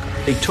America.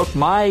 They took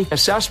my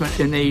assessment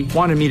and they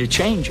wanted me to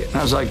change it. And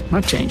I was like, I'm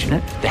not changing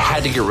it. They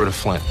had to get rid of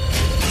Flynn.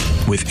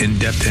 With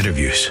in-depth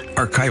interviews,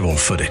 archival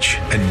footage,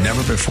 and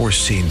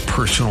never-before-seen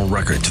personal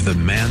records of the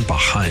man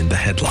behind the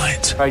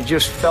headlines. I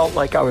just felt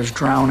like I was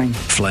drowning.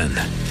 Flynn,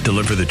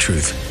 Deliver the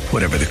Truth,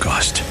 Whatever the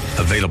Cost.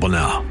 Available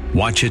now.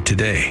 Watch it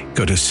today.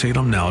 Go to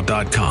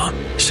salemnow.com.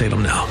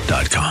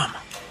 salemnow.com.